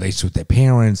 Their relationship with their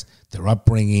parents, their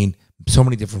upbringing, so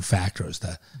many different factors.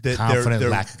 The confident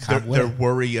lack of confidence. Their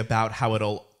worry about how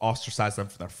it'll ostracize them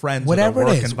from their friends, whatever or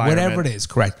their it work is, environment. whatever it is,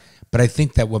 correct. But I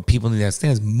think that what people need to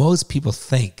understand is most people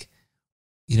think,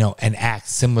 you know, and act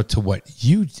similar to what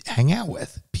you hang out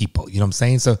with people. You know what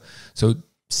I'm saying? So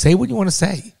say what you want to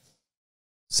say.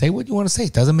 Say what you want to say.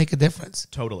 It doesn't make a difference.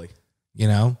 Totally. You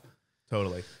know?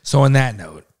 Totally. So on that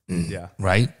note, yeah.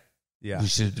 Right? Yeah. We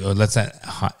should, let's, and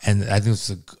I think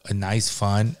it's a nice,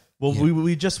 fun. Well,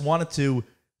 we just wanted to,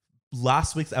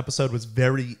 last week's episode was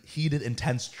very heated,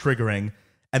 intense, triggering.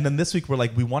 And then this week we're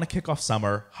like, we want to kick off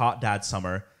summer, hot dad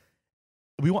summer.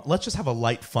 Let's just have a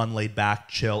light, fun, laid back,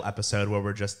 chill episode where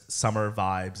we're just summer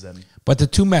vibes. But the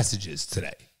two messages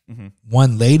today. Mm-hmm.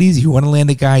 One, ladies, you want to land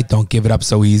a guy, don't give it up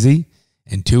so easy.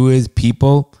 And two is,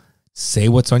 people, say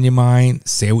what's on your mind.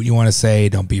 Say what you want to say.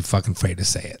 Don't be fucking afraid to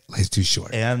say it. Life's too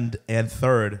short. And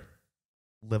third,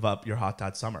 live up your hot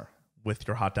dad summer with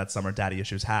your hot dad summer daddy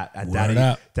issues hat at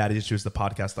daddy issues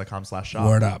thepodcast.com/shop.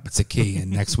 Word up. It's a key. And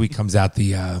next week comes out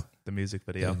the music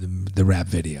video, the rap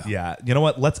video. Yeah. You know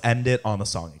what? Let's end it on the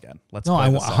song again. Let's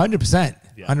play the song. 100%.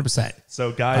 Yeah. 100%.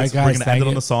 So guys, we're going to end it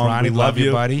on the song. Ronnie, we love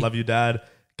you, buddy. Love you, Dad.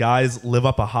 Guys, live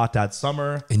up a hot dad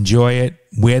summer. Enjoy it.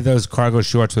 Wear those cargo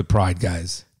shorts with pride,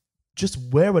 guys. Just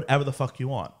wear whatever the fuck you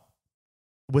want.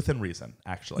 Within reason,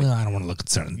 actually. No, I don't want to look at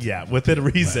certain things. Yeah, within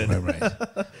reason. Right.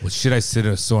 Well, shit, I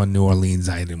saw in New Orleans.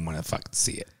 I didn't want to fucking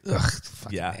see it. Ugh,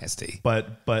 fucking nasty.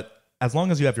 But as long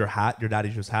as you have your hat, your daddy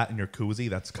issues hat, and your koozie,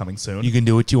 that's coming soon. You can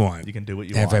do what you want. You can do what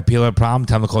you and want. If people have a problem,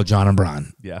 tell them to call Jon and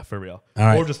Bron. Yeah, for real. All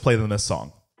right. Or just play them this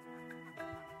song.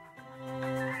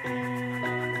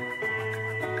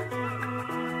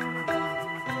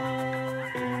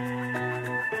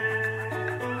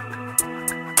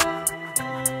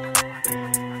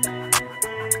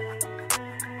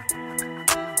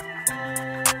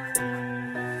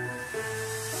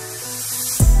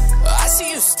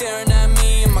 Staring at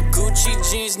me in my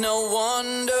Gucci jeans, no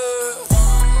wonder.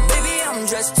 Baby, I'm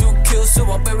dressed to kill, so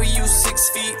I'll bury you 6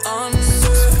 feet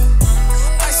under.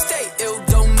 I stay ill,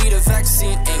 don't need a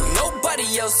vaccine. Ain't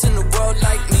nobody else in the world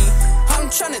like me. I'm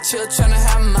tryna chill, tryna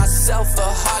have myself a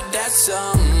hot dad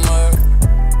summer.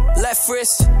 Left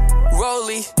wrist,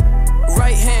 rollie,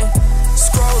 right hand,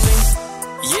 scrolling.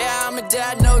 Yeah, I'm a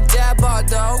dad, no dad bod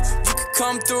though. You could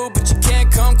come through, but you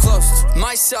can't come close.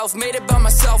 Myself, made it by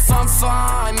myself, I'm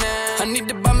fine, man. I need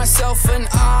to buy myself an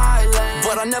island,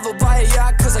 but I never buy a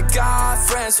yacht cause I got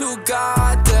friends who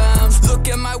got them. Look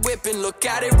at my whip and look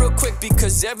at it real quick,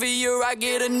 because every year I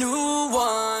get a new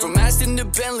one. From Aston to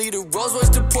Bentley to Rolls Royce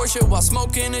to Porsche, while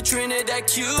smoking a Trinidad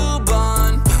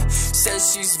Cuban.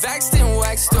 Says she's vaxxed and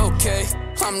waxed, okay.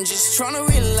 I'm just tryna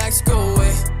relax, go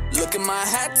away. Look at my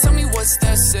hat, tell me what's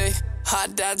that say.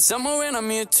 Hot dad summer and I'm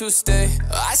here to stay.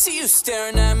 I see you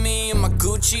staring at me in my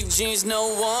Gucci jeans, no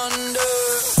wonder.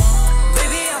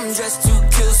 Baby, I'm dressed to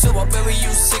kill, so I'll bury you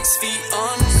 6 feet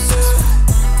under.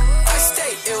 I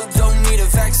stay ill, don't need a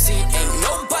vaccine. Ain't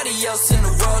nobody else in the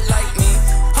world like me.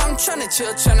 I'm tryna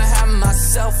chill, tryna have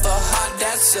myself a hot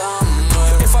dad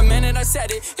summer. If I meant it, I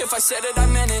said it. If I said it, I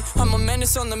meant it. I'm a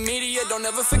menace on the media, don't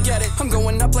ever forget it. I'm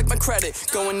going up like my credit,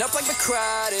 going up like my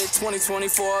credit.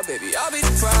 2024, baby, I'll be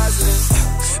the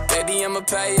president. Baby, I'ma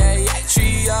pay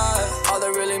Patreon. All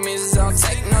that really means is I don't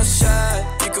take no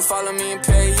shot. You can follow me and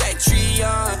pay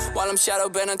Patreon while I'm shadow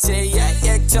banned on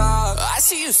TikTok. I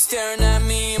see you staring at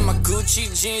me in my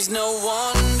Gucci jeans, no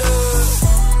wonder.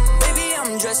 Baby,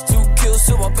 I'm dressed to kill,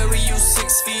 so I'll bury you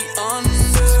 6 feet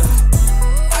under.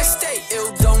 I stay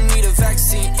ill, don't need a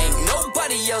vaccine. Ain't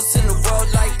nobody else in the world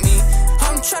like me.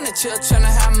 I'm tryna chill,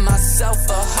 tryna have myself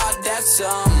a hot dad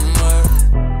summer.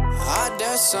 Hot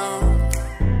dad summer.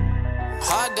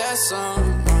 Hot dad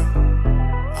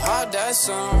summer. Hot dad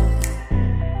summer.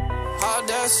 Hot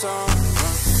dad summer.